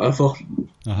or whatever.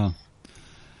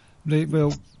 Right,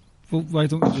 well, why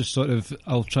don't we just sort of...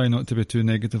 I'll try not to be too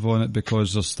negative on it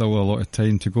because there's still a lot of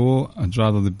time to go. I'd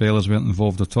rather the Bellas weren't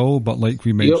involved at all, but like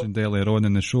we mentioned earlier on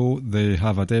in the show, they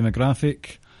have a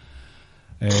demographic.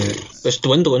 It's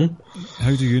dwindling.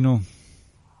 How do you know?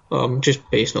 Just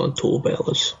based on total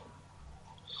Bellas.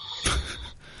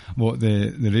 What,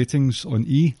 the ratings on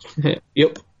E?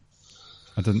 Yep.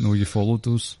 I didn't know you followed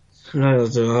those. Neither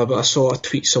do I, but I saw a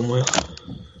tweet somewhere.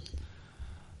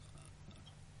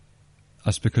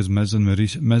 That's because Miz and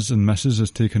Mrs.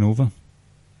 has taken over.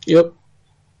 Yep.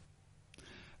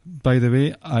 By the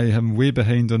way, I am way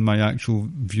behind on my actual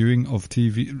viewing of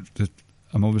TV.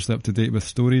 I'm obviously up to date with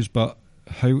stories, but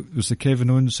how was the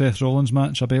Kevin Owens Seth Rollins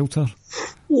match a belter?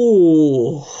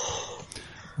 Oh.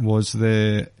 Was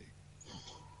the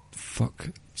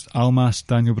Almas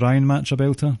Daniel Bryan match a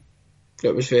belter?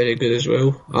 It was very good as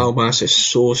well. Almas is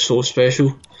so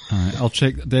special. I'll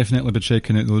definitely be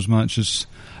checking out those matches,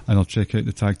 and I'll check out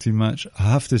the tag team match. I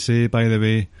have to say, by the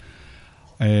way,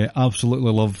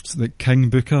 absolutely loved that King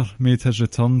Booker made his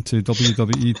return to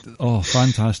WWE. Oh,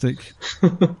 fantastic.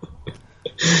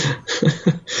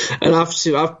 And I've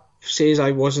says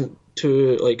I wasn't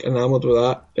too enamoured with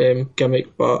that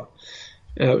gimmick, but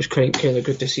it was kind of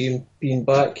good to see him being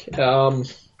back.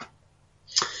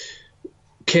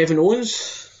 Kevin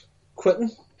Owens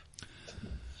quitting.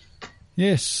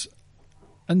 Yes,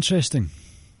 interesting.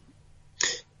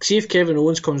 See if Kevin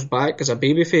Owens comes back as a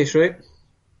babyface, right?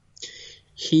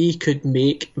 he could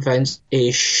make Vince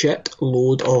a shit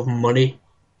load of money.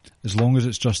 As long as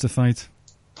it's justified.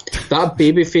 That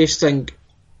babyface thing,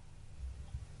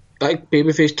 that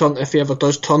babyface turn, if he ever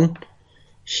does turn,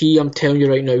 I'm telling you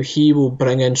right now, he will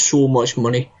bring in so much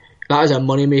money. That is a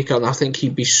money maker, and I think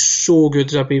he'd be so good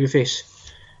as a babyface.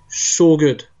 So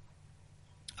good.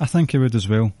 I think he would as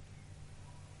well.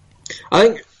 I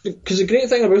think, because the great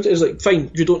thing about it is, like,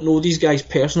 fine, you don't know these guys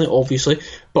personally, obviously,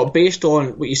 but based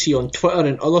on what you see on Twitter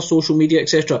and other social media,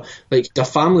 etc., like, the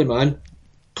family man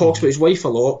talks about his wife a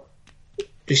lot,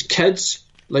 his kids,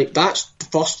 like, that's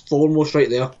first foremost right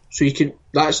there. So you can,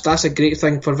 that's a great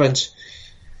thing for Vince.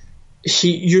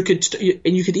 You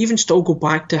could even still go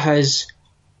back to his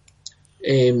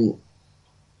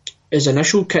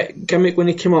initial gimmick when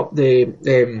he came up,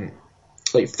 the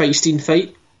like Feisteen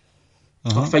fight,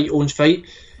 or fight owns fight,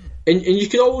 and you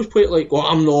could always play it like, well,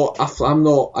 I'm not,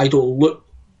 I don't look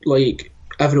like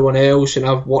everyone else, and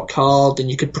I've worked hard, and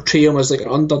you could portray him as like an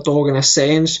underdog in a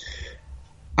sense.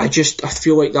 I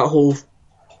feel like that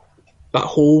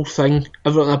whole thing,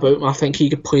 everything about him, I think he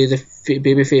could play the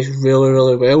babyface really,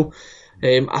 really well.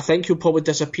 I think he'll probably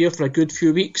disappear for a good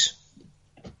few weeks,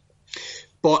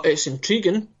 but it's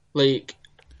intriguing. Like,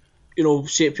 you know,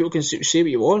 people can say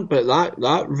what you want, but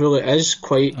that really is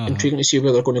quite intriguing to see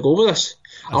where they're going to go with this.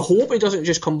 I hope he doesn't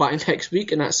just come back next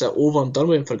week and that's it, over and done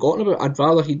with and forgotten about. I'd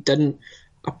rather he didn't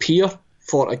appear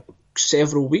for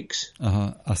several weeks.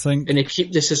 I think, and they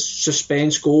keep this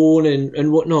suspense going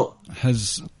and whatnot.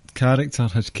 His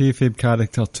kayfabe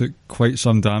character took quite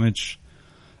some damage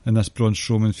in this Braun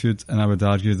Strowman feud, and I would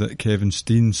argue that Kevin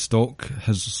Steen's stock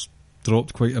has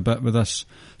dropped quite a bit with this.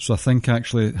 So I think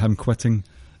actually him quitting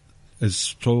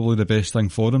is probably the best thing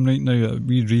for him right now. A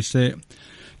wee reset,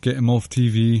 get him off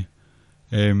TV,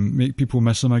 make people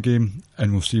miss him again,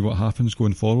 and we'll see what happens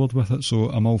going forward with it. So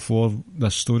I'm all for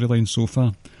this storyline so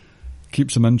far.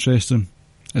 Keeps him interesting.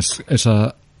 It's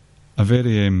a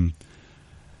very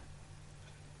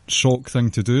shock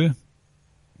thing to do,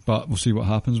 but we'll see what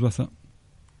happens with it.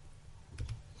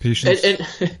 Patience.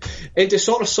 And to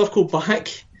sort of circle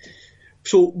back,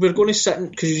 so we're going to sit in,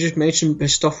 because you just mentioned the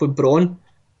stuff with Braun.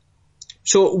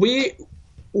 So we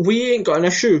ain't got an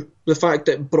issue with the fact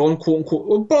that Braun, quote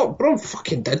unquote, well, Braun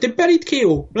fucking did. They buried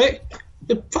KO, right?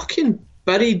 They fucking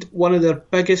buried one of their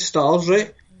biggest stars,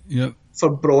 right? Yep.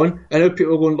 For Braun. And now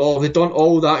people are going, oh, they've done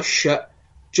all that shit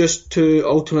just to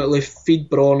ultimately feed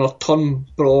Braun or turn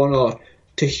Braun or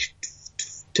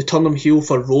to turn them heel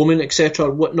for Roman, etc.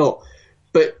 or whatnot.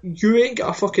 But you ain't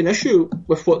got a fucking issue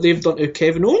with what they've done to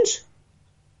Kevin Owens.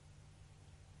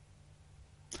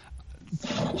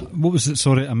 What was it?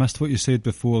 Sorry, I missed what you said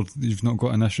before. You've not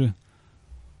got an issue.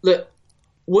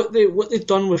 What they've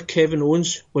done with Kevin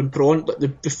Owens when Braun,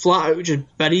 they flat out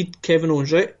just buried Kevin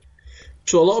Owens, right?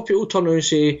 So a lot of people turn around and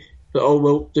say that, oh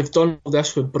well, they've done all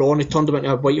this with Braun. They turned him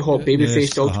into a white hot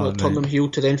babyface to ultimately turn them heel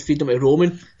to then feed him to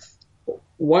Roman.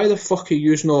 Why the fuck are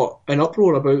you not in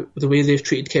uproar about the way they've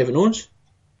treated Kevin Owens?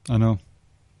 I know.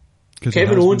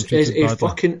 Kevin Owens is a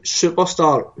fucking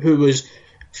superstar who was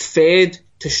fed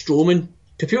to Strowman.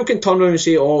 If people can turn around and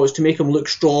say, oh, it's to make him look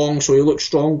strong, so he looks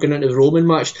strong going into the Roman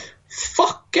match.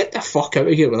 Get the fuck out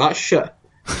of here with that shit.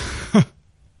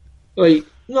 Like,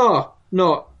 no.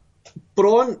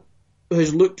 Braun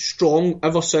has looked strong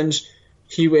ever since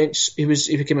he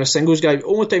became a singles guy. The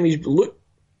only time he's looked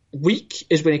weak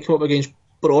is when he came up against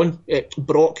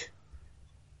Brock.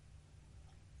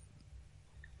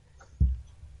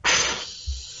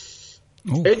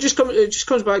 Oh. It just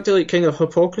comes back to like kind of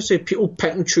hypocrisy. People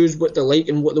pick and choose what they like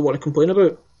and what they want to complain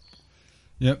about.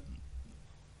 Yep,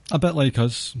 a bit like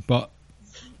us, but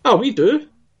we do.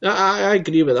 I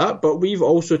agree with that, but we've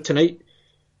also tonight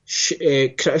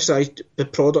criticised the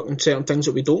product and certain things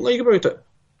that we don't like about it.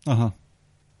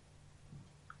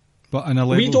 But in a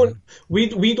level,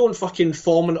 we don't fucking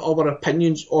form our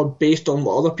opinions or based on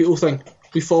what other people think.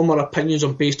 We form our opinions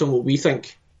on based on what we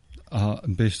think.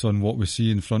 Based on what we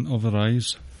see in front of our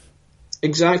eyes.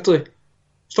 Exactly.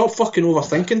 Stop fucking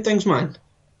overthinking things, man.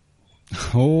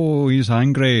 Oh, he's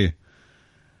angry.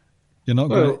 You're not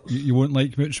going. You won't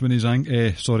like Mitch when he's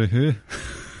angry. Sorry, who?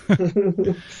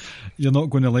 You're not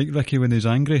going to like Ricky when he's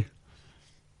angry.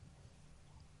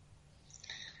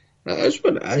 That is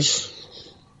what it is.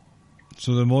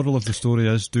 So the moral of the story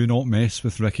is: do not mess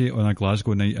with Ricky on a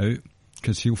Glasgow night out,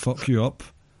 because he'll fuck you up.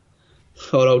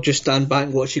 Or I'll just stand back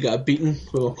and watch you get a beating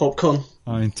with my popcorn.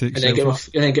 And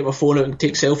then get my phone out and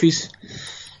take selfies.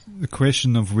 The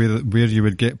question of where you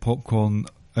would get popcorn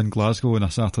in Glasgow on a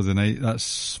Saturday night, I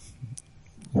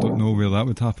don't know where that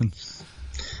would happen.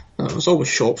 There's always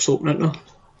shops open, isn't there?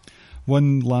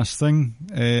 One last thing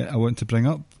I want to bring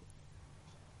up.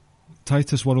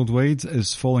 Titus Worldwide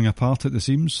is falling apart at the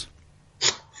seams.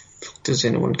 Does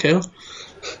anyone care?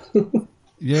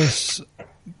 Yes.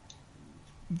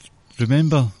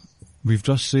 Remember, we've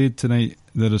just said tonight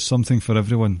there is something for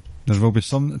everyone. There will be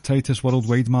some Titus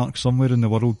Worldwide mark somewhere in the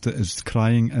world that is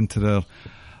crying into their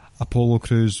Apollo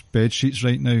Crews bed sheets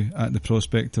right now at the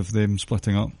prospect of them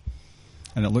splitting up.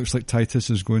 And it looks like Titus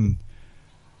is going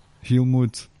heel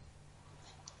mode.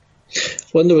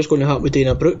 Wonder what's going to happen with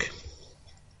Dana Brooke.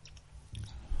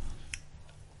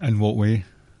 In what way?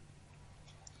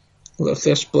 Well, if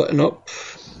they're splitting up.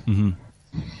 Mm-hmm.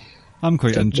 I'm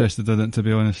quite interested in it, to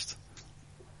be honest.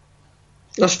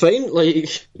 That's fine.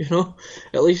 Like, you know,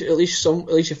 at least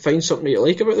you find something you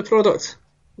like about the product.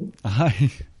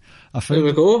 Aye. There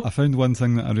we go. I found one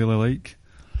thing that I really like.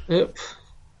 Yep.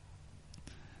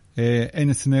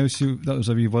 Anything else? That was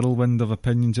a wee whirlwind of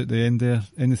opinions at the end there.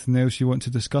 Anything else you want to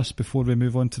discuss before we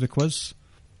move on to the quiz?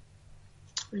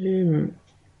 No,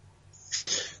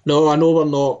 I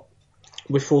know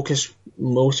we focus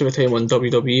most of the time on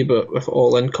WWE, but with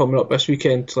All In coming up this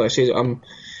weekend, like I said, I'm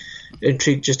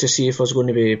intrigued just to see if there's going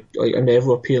to be like a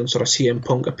Neville appearance or a CM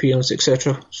Punk appearance,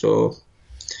 etc. So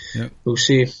yep. We'll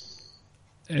see.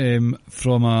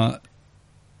 From a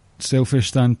selfish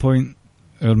standpoint,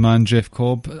 our man Jeff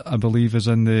Cobb, I believe, is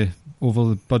in the over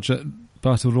the budget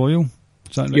battle royal.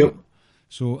 Is that right? Yep.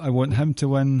 So I want him to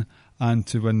win and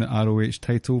to win the ROH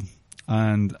title.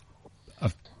 And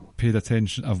I've paid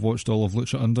attention. I've watched all of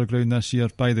Lucha Underground this year.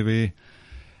 By the way,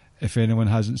 if anyone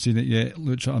hasn't seen it yet,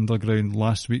 Lucha Underground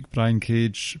last week, Brian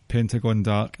Cage, Pentagon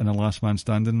Dark, and a Last Man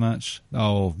Standing match.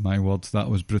 Oh my word, that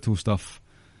was brutal stuff.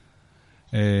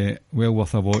 Well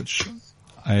worth a watch.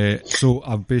 So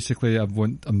I'm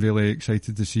really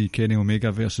excited to see Kenny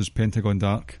Omega versus Pentagon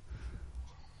Dark.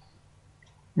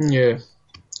 Yeah,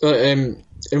 and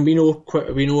we know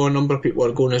a number of people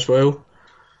are going as well.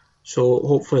 So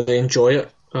hopefully they enjoy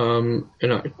it. And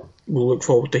we'll look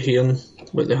forward to hearing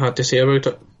what they had to say about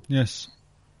it. Yes,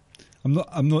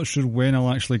 I'm not sure when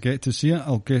I'll actually get to see it.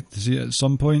 I'll get to see it at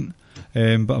some point,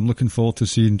 but I'm looking forward to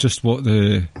seeing just what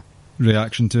the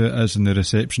reaction to it is and the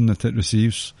reception that it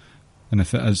receives, and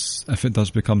if it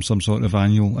does become some sort of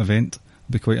annual event,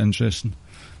 it'll be quite interesting.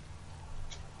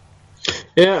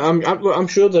 Yeah, I'm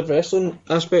sure the wrestling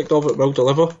aspect of it will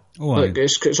deliver. Oh, like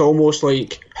it's almost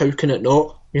like, how can it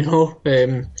not? You know.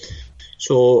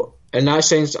 So in that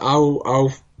sense,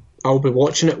 I'll be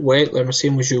watching it when, like I'm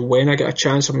saying with you, when I get a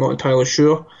chance. I'm not entirely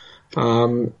sure,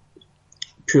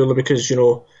 purely because, you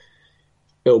know,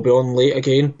 it'll be on late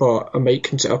again, but I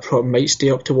might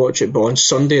stay up to watch it. But on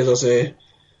Sunday there's a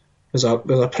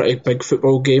pretty big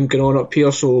football game going on up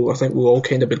here, so I think we'll all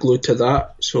kind of be glued to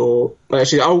that. So like I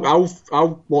say,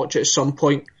 I'll watch it at some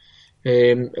point.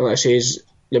 Like I say,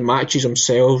 the matches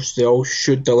themselves, they all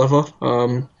should deliver.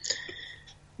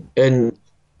 And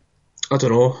I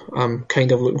don't know, I'm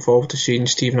kind of looking forward to seeing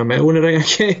Stephen Amell in the ring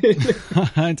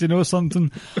again. Do you know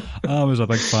something? I was a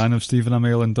big fan of Stephen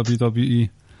Amell in WWE.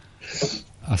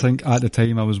 I think at the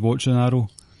time I was watching Arrow.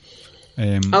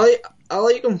 I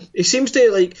like him. He seems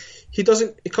to, like, he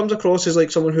comes across as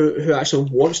like someone who actually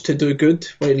wants to do good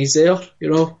when he's there, you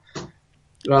know,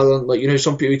 rather than, like, you know,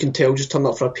 some people you can tell just turn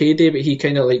up for a payday, but he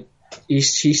kind of like he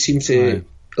seems to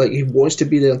like he wants to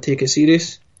be there and take it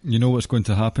serious. You know what's going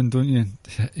to happen, don't you?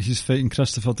 He's fighting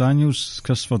Christopher Daniels.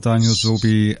 Christopher Daniels will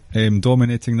be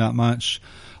dominating that match.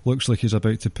 Looks like he's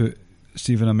about to put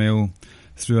Stephen Amell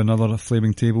through another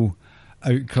flaming table.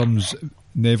 Out comes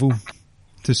Neville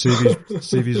to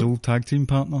save his old tag team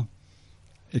partner.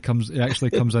 He actually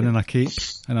comes in a cape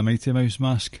and a Mighty Mouse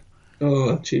mask.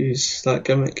 Oh, jeez, that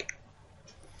gimmick.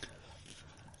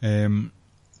 Anything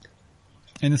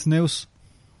else?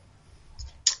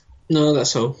 No,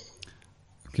 that's all.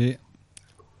 Okay.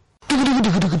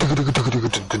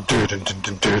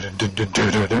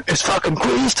 It's fucking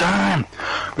quiz time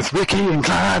with Ricky and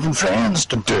Clive and friends.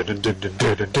 A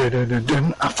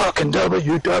fucking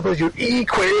WWE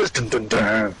quiz.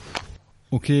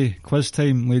 Okay, quiz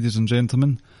time, ladies and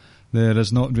gentlemen. There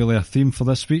is not really a theme for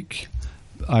this week.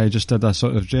 I just did a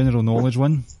sort of general knowledge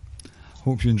one.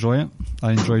 Hope you enjoy it.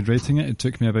 I enjoyed writing it. It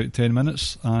took me about 10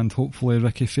 minutes, and hopefully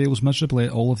Ricky fails miserably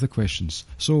at all of the questions.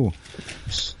 So,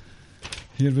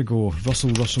 here we go.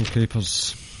 Russell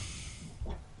papers.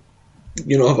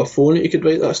 You don't have a phone that you could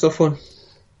write that stuff on?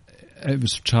 It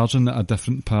was charging at a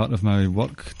different part of my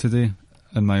work today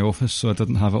in my office, so I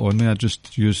didn't have it on me. I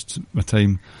just used my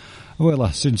time. Well, I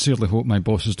sincerely hope my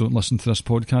bosses don't listen to this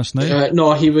podcast now.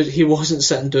 No, he wasn't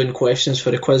sitting doing questions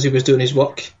for the quiz. He was doing his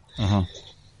work.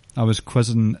 I was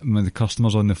quizzing the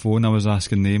customers on the phone. I was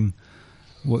asking them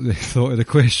what they thought of the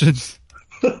questions.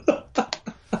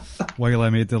 while I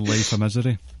made their life a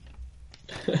misery.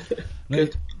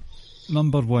 Right.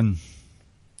 Number 1.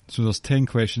 So there's 10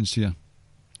 questions here.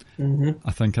 Mm-hmm.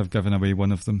 I think I've given away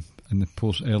one of them in the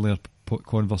earlier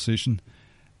conversation.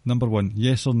 Number 1,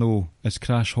 yes or no, is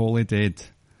Crash Holly dead?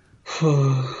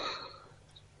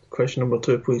 Question number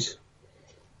 2, please.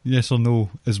 Yes or no,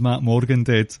 is Matt Morgan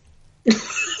dead?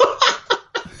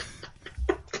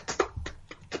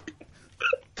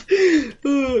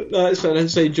 That's an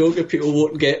inside joke that people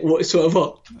won't get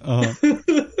whatsoever.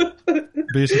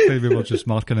 Basically, we were just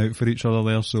marking out for each other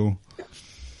there, so...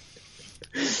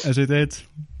 Is he dead?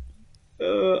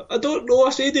 I don't know,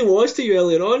 I said he was to you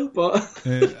earlier on, but...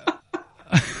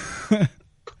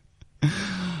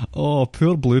 Oh,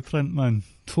 poor Blueprint, man.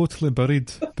 Totally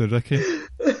buried by Ricky.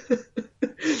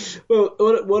 Well,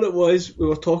 what it was, we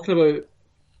were talking about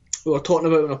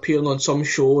him appearing on some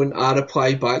show, and I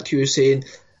replied back to you saying,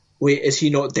 wait, is he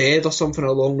not dead, or something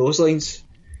along those lines?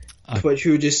 To which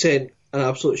you just sent an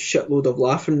absolute shitload of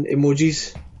laughing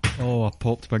emojis. Oh, I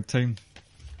popped big time.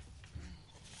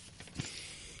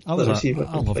 I loved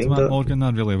Matt Morgan. I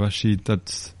really wish he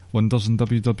did wonders in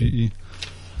WWE.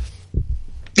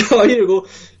 Oh, here we go.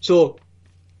 So,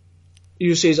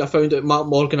 you says I found out Matt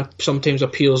Morgan sometimes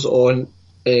appears on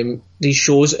these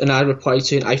shows, and I replied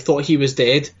saying I thought he was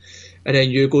dead, and then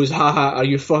you goes, haha,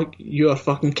 you are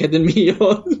fucking kidding me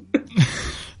on.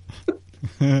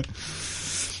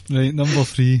 Right, number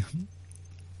 3.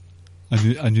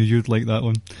 I knew you'd like that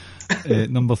one.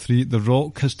 Number 3, The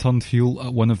Rock has turned heel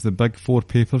at one of the big 4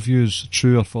 pay-per-views.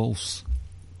 True or false?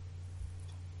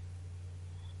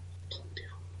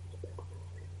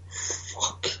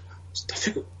 Fuck, it's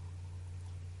difficult.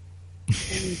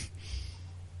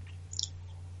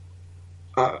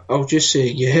 I'll just say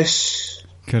yes.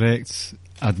 Correct.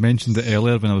 I'd mentioned it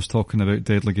earlier when I was talking about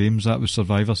Deadly Games. That was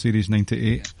Survivor Series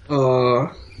 98.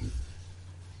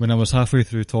 When I was halfway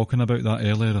through talking about that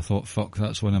earlier, I thought, fuck,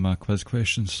 that's one of my quiz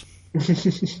questions.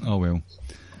 Oh well.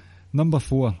 Number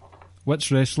 4.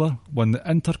 Which wrestler won the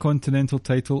Intercontinental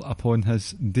title upon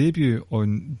his debut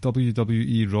on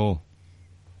WWE Raw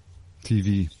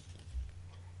TV?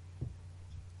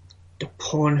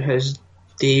 Upon his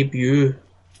debut?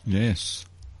 Yes.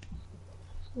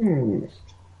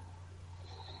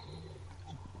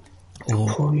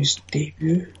 Upon his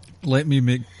debut? Let me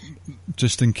make,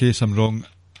 just in case I'm wrong,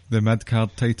 the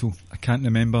mid-card title. I can't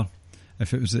remember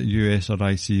if it was the US or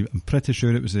IC. I'm pretty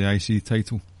sure it was the IC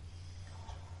title.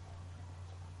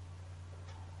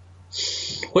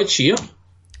 Which year?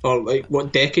 Or like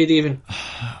what decade even?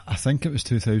 I think it was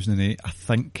 2008. I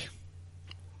think.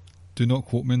 Do not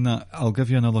quote me on that. I'll give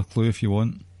you another clue if you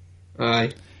want.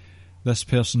 Aye. This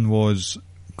person was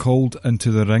called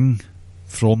into the ring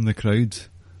from the crowd.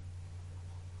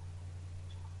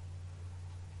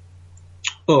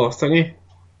 Oh, thingy.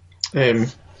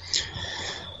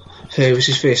 What's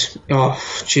his face? Oh,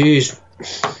 jeez.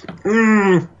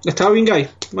 Italian guy.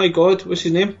 My God, what's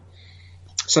his name?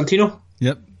 Santino?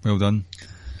 Yep, well done.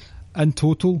 In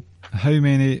total, how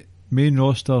many main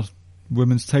roster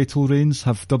women's title reigns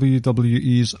have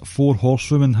WWE's 4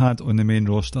 horsewomen had on the main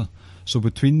roster? So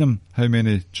between them, how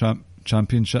many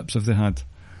championships have they had?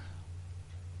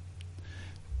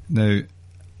 Now,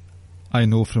 I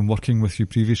know from working with you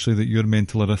previously that your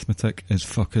mental arithmetic is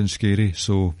fucking scary,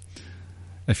 so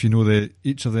if you know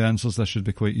each of the answers, this should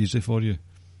be quite easy for you.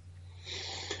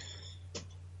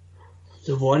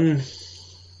 The one...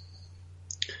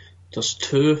 There's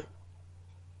 2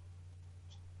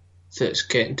 that's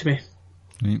getting to me.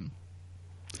 Right.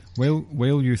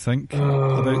 Well, you think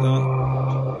about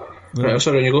that. Right,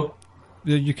 sorry, on you go.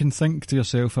 Yeah, you can think to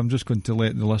yourself, I'm just going to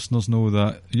let the listeners know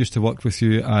that I used to work with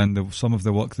you, and some of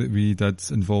the work that we did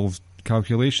involved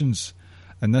calculations.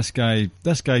 And this guy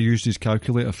used his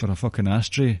calculator for a fucking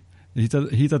ashtray. He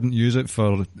didn't use it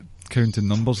for counting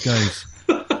numbers, guys.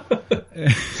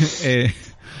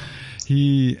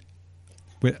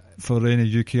 For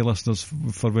any UK listeners,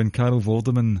 for when Carol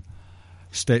Vorderman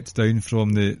stepped down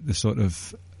from the sort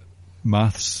of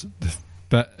maths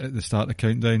bit at the start of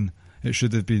Countdown, it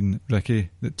should have been Ricky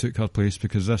that took her place,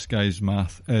 because this guy's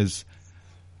math is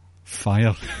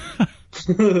fire.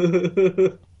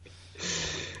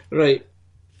 Right.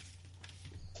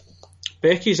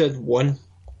 Becky's had 1.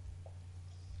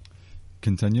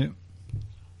 Continue.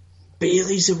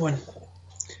 Bailey's the 1.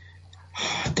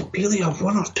 Did Bailey have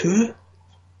 1 or 2?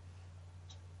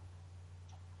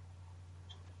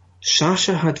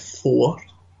 Sasha had 4.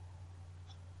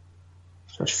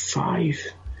 So that's 5.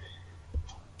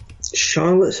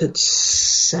 Charlotte's had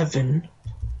 7,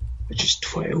 which is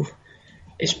 12.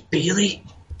 It's Bailey.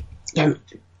 Now,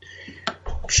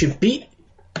 she beat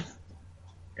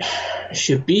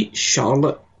She beat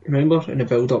Charlotte, remember, in the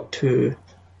build-up to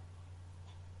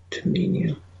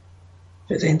Mania.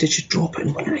 But then did she drop it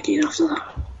and win it again after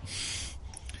that?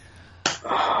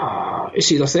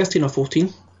 It's either 13 or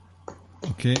 14.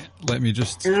 Okay, let me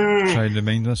just try and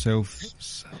remind myself.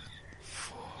 7,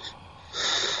 4.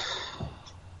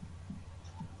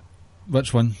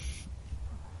 Which one?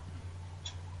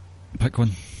 Pick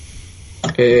one.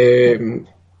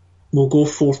 We'll go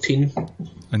 14.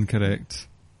 Incorrect.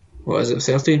 What is it,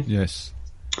 13? Yes.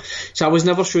 So I was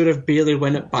never sure if Bayley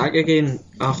win it back again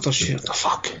after she... The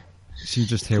fuck? She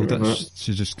just held it.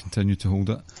 She just continued to hold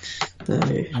it.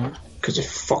 Because they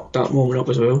fucked that moment up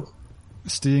as well.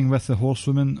 Staying with the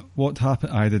Horsewomen, what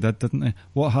happened? They did, didn't they?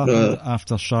 What happened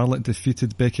after Charlotte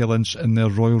defeated Becky Lynch in their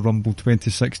Royal Rumble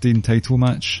 2016 title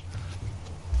match?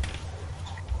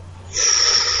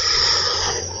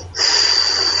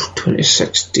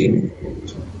 2016.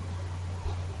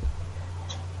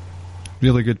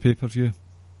 Really good pay-per-view.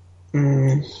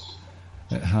 Mm.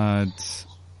 It had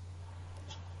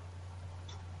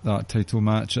that title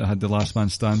match. It had the last man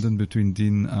standing between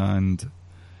Dean and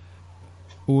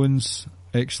Owens.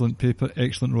 Excellent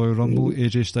Royal Rumble.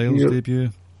 AJ Styles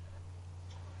debut.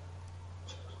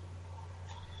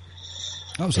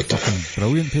 That was a fucking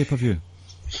brilliant pay-per-view.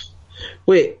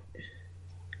 Wait,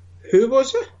 who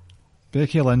was it?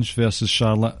 Becky Lynch versus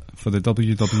Charlotte for the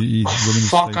WWE Women's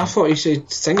Fuck, title. I thought you said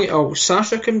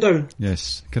Sasha came down.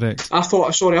 Yes, correct. I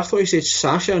thought you said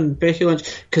Sasha and Becky Lynch,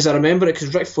 because I remember it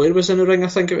because Ric Flair was in the ring, I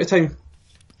think, at the time.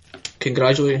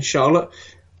 Congratulating Charlotte.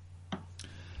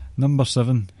 Number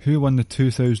 7, who won the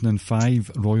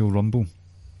 2005 Royal Rumble?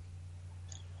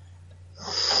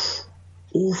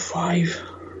 05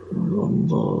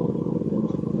 Rumble.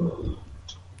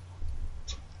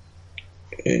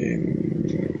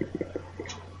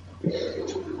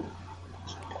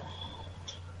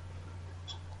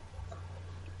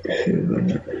 Who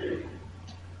won it?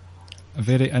 A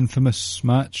very infamous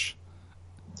match.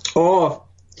 Oh,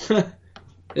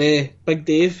 Big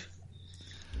Dave.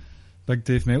 Big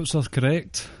Dave Meltzer,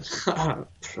 correct.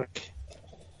 Prick.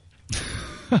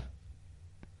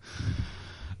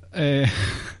 I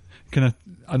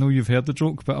know you've heard the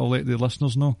joke, but I'll let the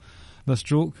listeners know this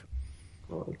joke.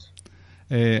 God.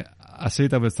 I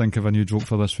said I would think of a new joke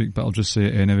for this week, but I'll just say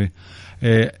it anyway.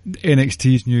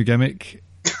 NXT's new gimmick.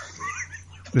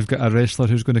 They've got a wrestler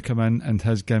who's going to come in, and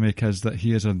his gimmick is that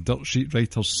he is a dirt sheet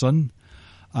writer's son,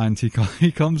 and he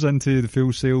comes into the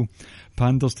Full Sail,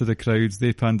 panders to the crowds,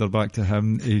 they pander back to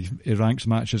him, he ranks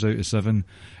matches out of 7,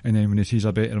 and then when he sees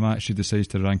a better match, he decides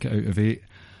to rank it out of 8.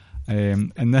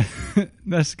 And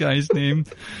this guy's name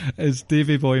is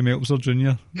Davey Boy Meltzer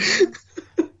Jr.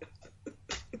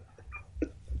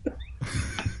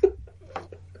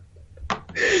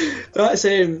 That's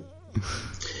the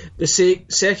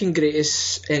second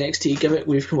greatest NXT gimmick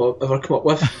we've ever come up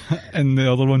with. And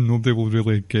the other one nobody will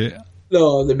really get.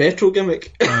 No, the Metro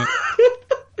gimmick.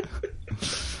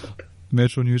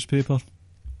 Metro newspaper.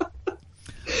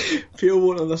 People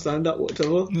won't understand that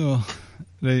whatsoever. No.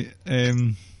 Right,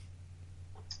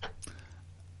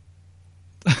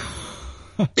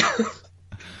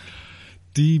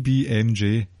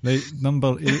 DBMJ. Right,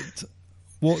 number 8.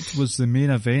 What was the main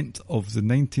event of the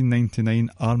 1999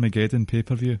 Armageddon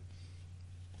pay-per-view?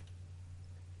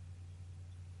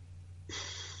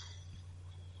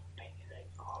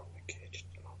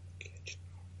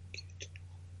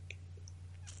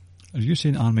 Are you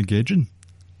saying Armageddon?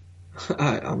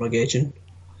 Armageddon.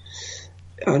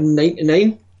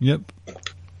 99? Yep.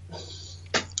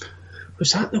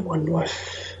 Was that the one with...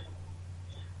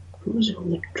 Who was it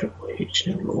on the Triple H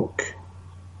and Rock?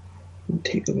 And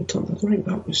Take the Return. I don't think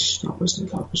that was...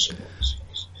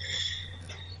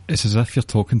 It's as if you're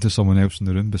talking to someone else in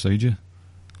the room beside you.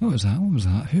 What was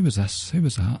that? Who was this? Who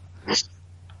was that?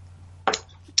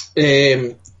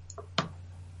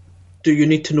 Do you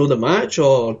need to know the match,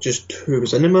 or just who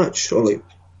was in the match, or like?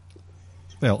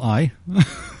 Well, aye.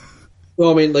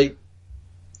 Well, I mean, like,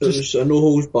 it was a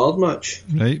no-holds-barred match.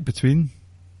 Right, between?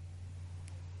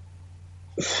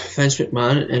 Vince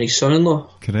McMahon and his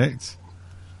son-in-law. Correct.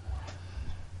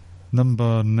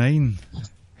 Number 9.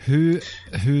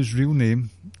 Whose real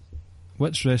name,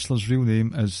 which wrestler's real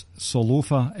name is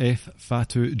Solofa F.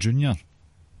 Fatu Jr.?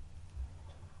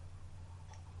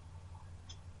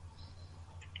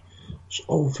 So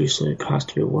obviously it has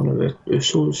to be one of the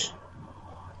Usos.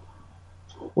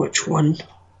 Which one?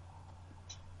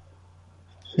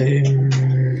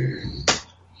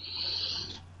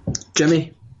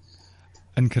 Jimmy.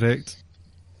 Incorrect.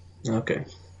 Okay.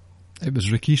 It was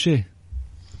Rikishi.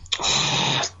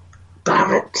 Oh,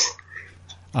 damn it.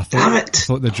 I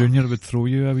thought the junior would throw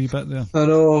you a wee bit there. I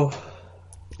know.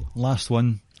 last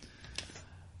one.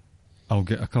 I'll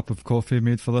get a cup of coffee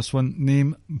made for this one.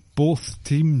 Name both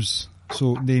teams.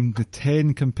 So name the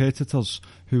 10 competitors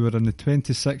who were in the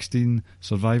 2016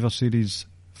 Survivor Series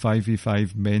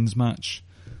 5v5 men's match.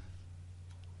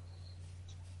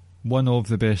 One of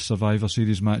the best Survivor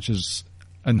Series matches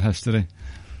in history.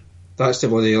 That's the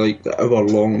bloody, like, the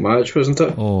hour-long match, wasn't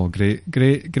it? Oh,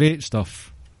 great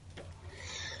stuff.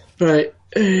 Right,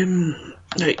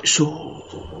 right, so...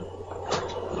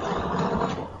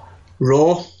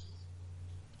 Raw.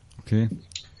 Okay.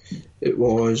 It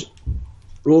was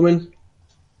Roman,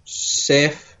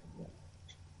 Seth,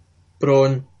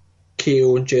 Braun,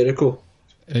 KO and Jericho.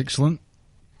 Excellent.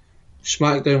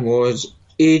 SmackDown was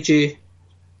AJ,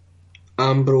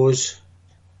 Ambrose,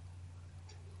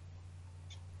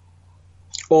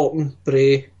 Orton,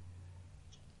 Bray.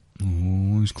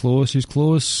 Oh, he's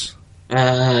close.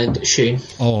 And Shane.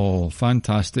 Oh,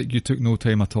 fantastic. You took no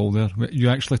time at all there. You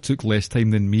actually took less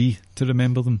time than me to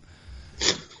remember them.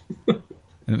 And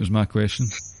it was my question.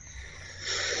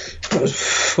 That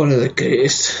was one of the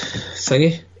greatest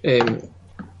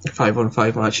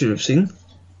 5-on-5 matches we've seen.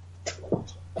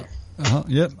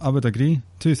 Yep, I would agree.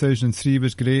 2003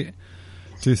 was great.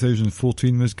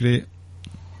 2014 was great.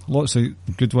 Lots of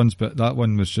good ones, but that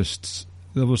one was just...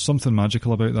 There was something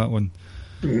magical about that one.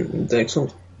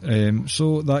 Excellent.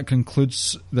 So that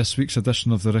concludes this week's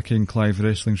edition of the Ricky and Clive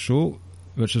Wrestling Show,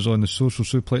 which is on the Social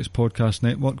Suplex Podcast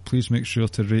Network. Please make sure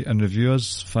to rate and review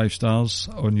us 5 stars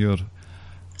on your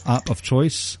app of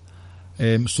choice.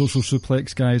 Social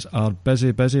Suplex guys are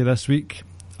busy this week,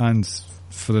 and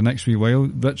for the next wee while,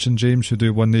 Rich and James, who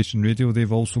do One Nation Radio,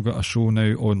 they've also got a show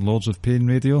now on Lords of Pain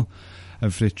Radio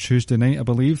every Tuesday night, I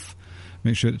believe.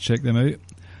 Make sure to check them out.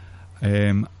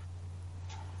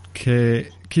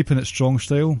 Keeping It Strong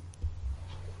Style.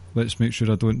 Let's make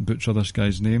sure I don't butcher this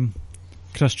guy's name.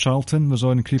 Chris Charlton was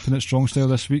on Keeping It Strong Style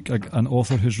this week, an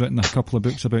author who's written a couple of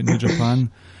books about New Japan.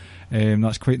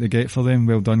 That's quite the get for them.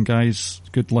 Well done, guys.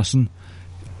 Good listen.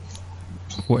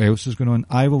 What else is going on?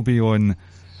 I will be on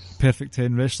Perfect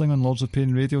 10 Wrestling on Lords of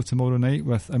Pain Radio tomorrow night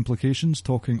with Implications,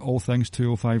 talking all things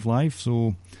 205 Live.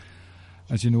 So,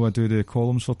 as you know, I do the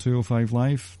columns for 205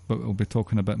 Live, but we'll be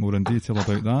talking a bit more in detail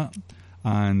about that.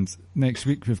 And next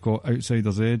week we've got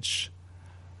Outsider's Edge,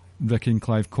 Ricky and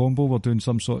Clive combo. We're doing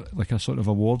some sort of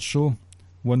awards show.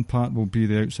 One part will be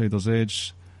the Outsider's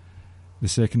Edge, the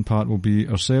second part will be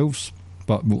ourselves,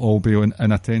 but we'll all be in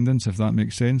attendance, if that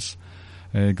makes sense.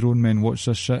 Grown men watch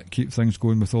this shit, keep things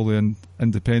going with all the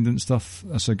independent stuff.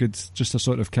 It's just a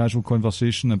sort of casual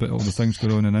conversation about all the things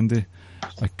going on in indie.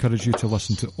 I encourage you to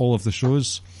listen to all of the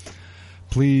shows.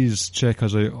 Please check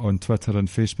us out on Twitter and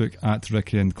Facebook at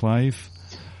Ricky and Clive.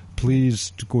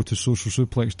 Please go to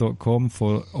socialsuplex.com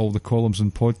for all the columns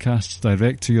and podcasts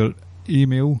direct to your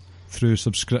email through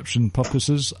subscription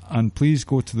purposes. And please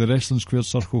go to the Wrestling Squared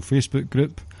Circle Facebook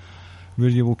group, where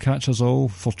you will catch us all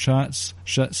for chats,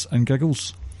 shits and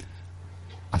giggles.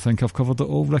 I think I've covered it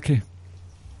all, Ricky.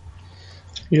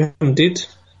 Yeah, indeed.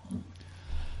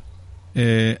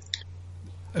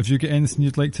 Have you got anything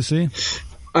you'd like to say?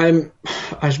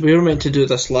 As we were meant to do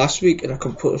this last week, and I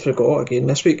completely forgot again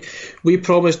this week, we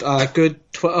promised a good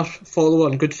Twitter follower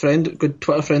and good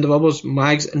Twitter friend of ours,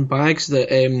 Mags and Bags, that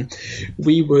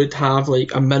we would have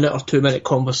like a minute or 2 minute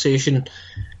conversation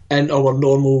in our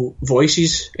normal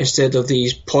voices instead of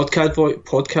these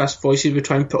podcast voices we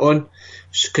try and put on,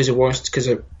 because he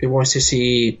wants to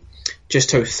see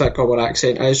just how thick our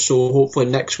accent is. So hopefully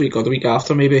next week or the week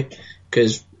after maybe,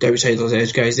 because the Outsiders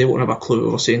Edge guys, they won't have a clue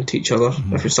what we're saying to each other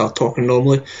if we start talking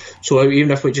normally. So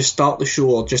even if we just start the show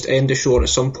or just end the show at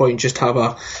some point, just have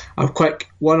a quick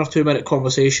 1 or 2 minute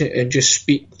conversation and just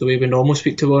speak the way we normally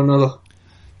speak to one another.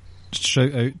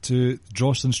 Shout out to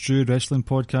Joss and Stew Wrestling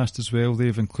Podcast as well.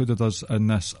 They've included us in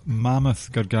this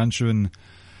mammoth gargantuan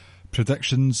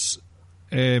predictions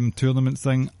tournament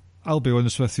thing. I'll be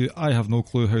honest with you, I have no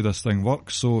clue how this thing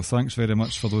works, so thanks very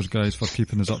much for those guys for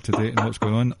keeping us up to date on what's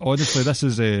going on. Honestly, this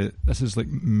is like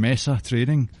Mensa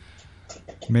training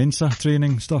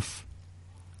stuff.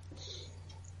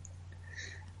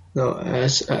 No, it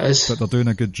is. But they're doing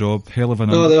a good job. Hell of an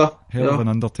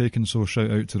undertaking, so shout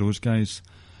out to those guys.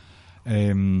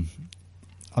 I'm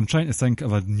trying to think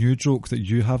of a new joke that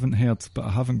you haven't heard, but I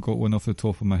haven't got one off the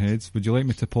top of my head. Would you like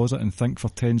me to pause it and think for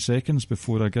 10 seconds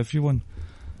before I give you one?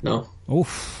 No. Oh,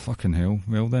 fucking hell.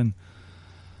 Well then.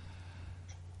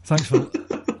 Thanks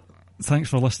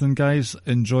for listening, guys.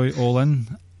 Enjoy All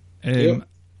In.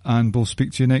 And we'll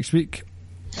speak to you next week.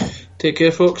 Take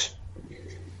care, folks.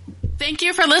 Thank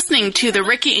you for listening to the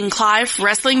Ricky and Clive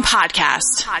Wrestling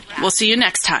Podcast. We'll see you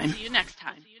next time.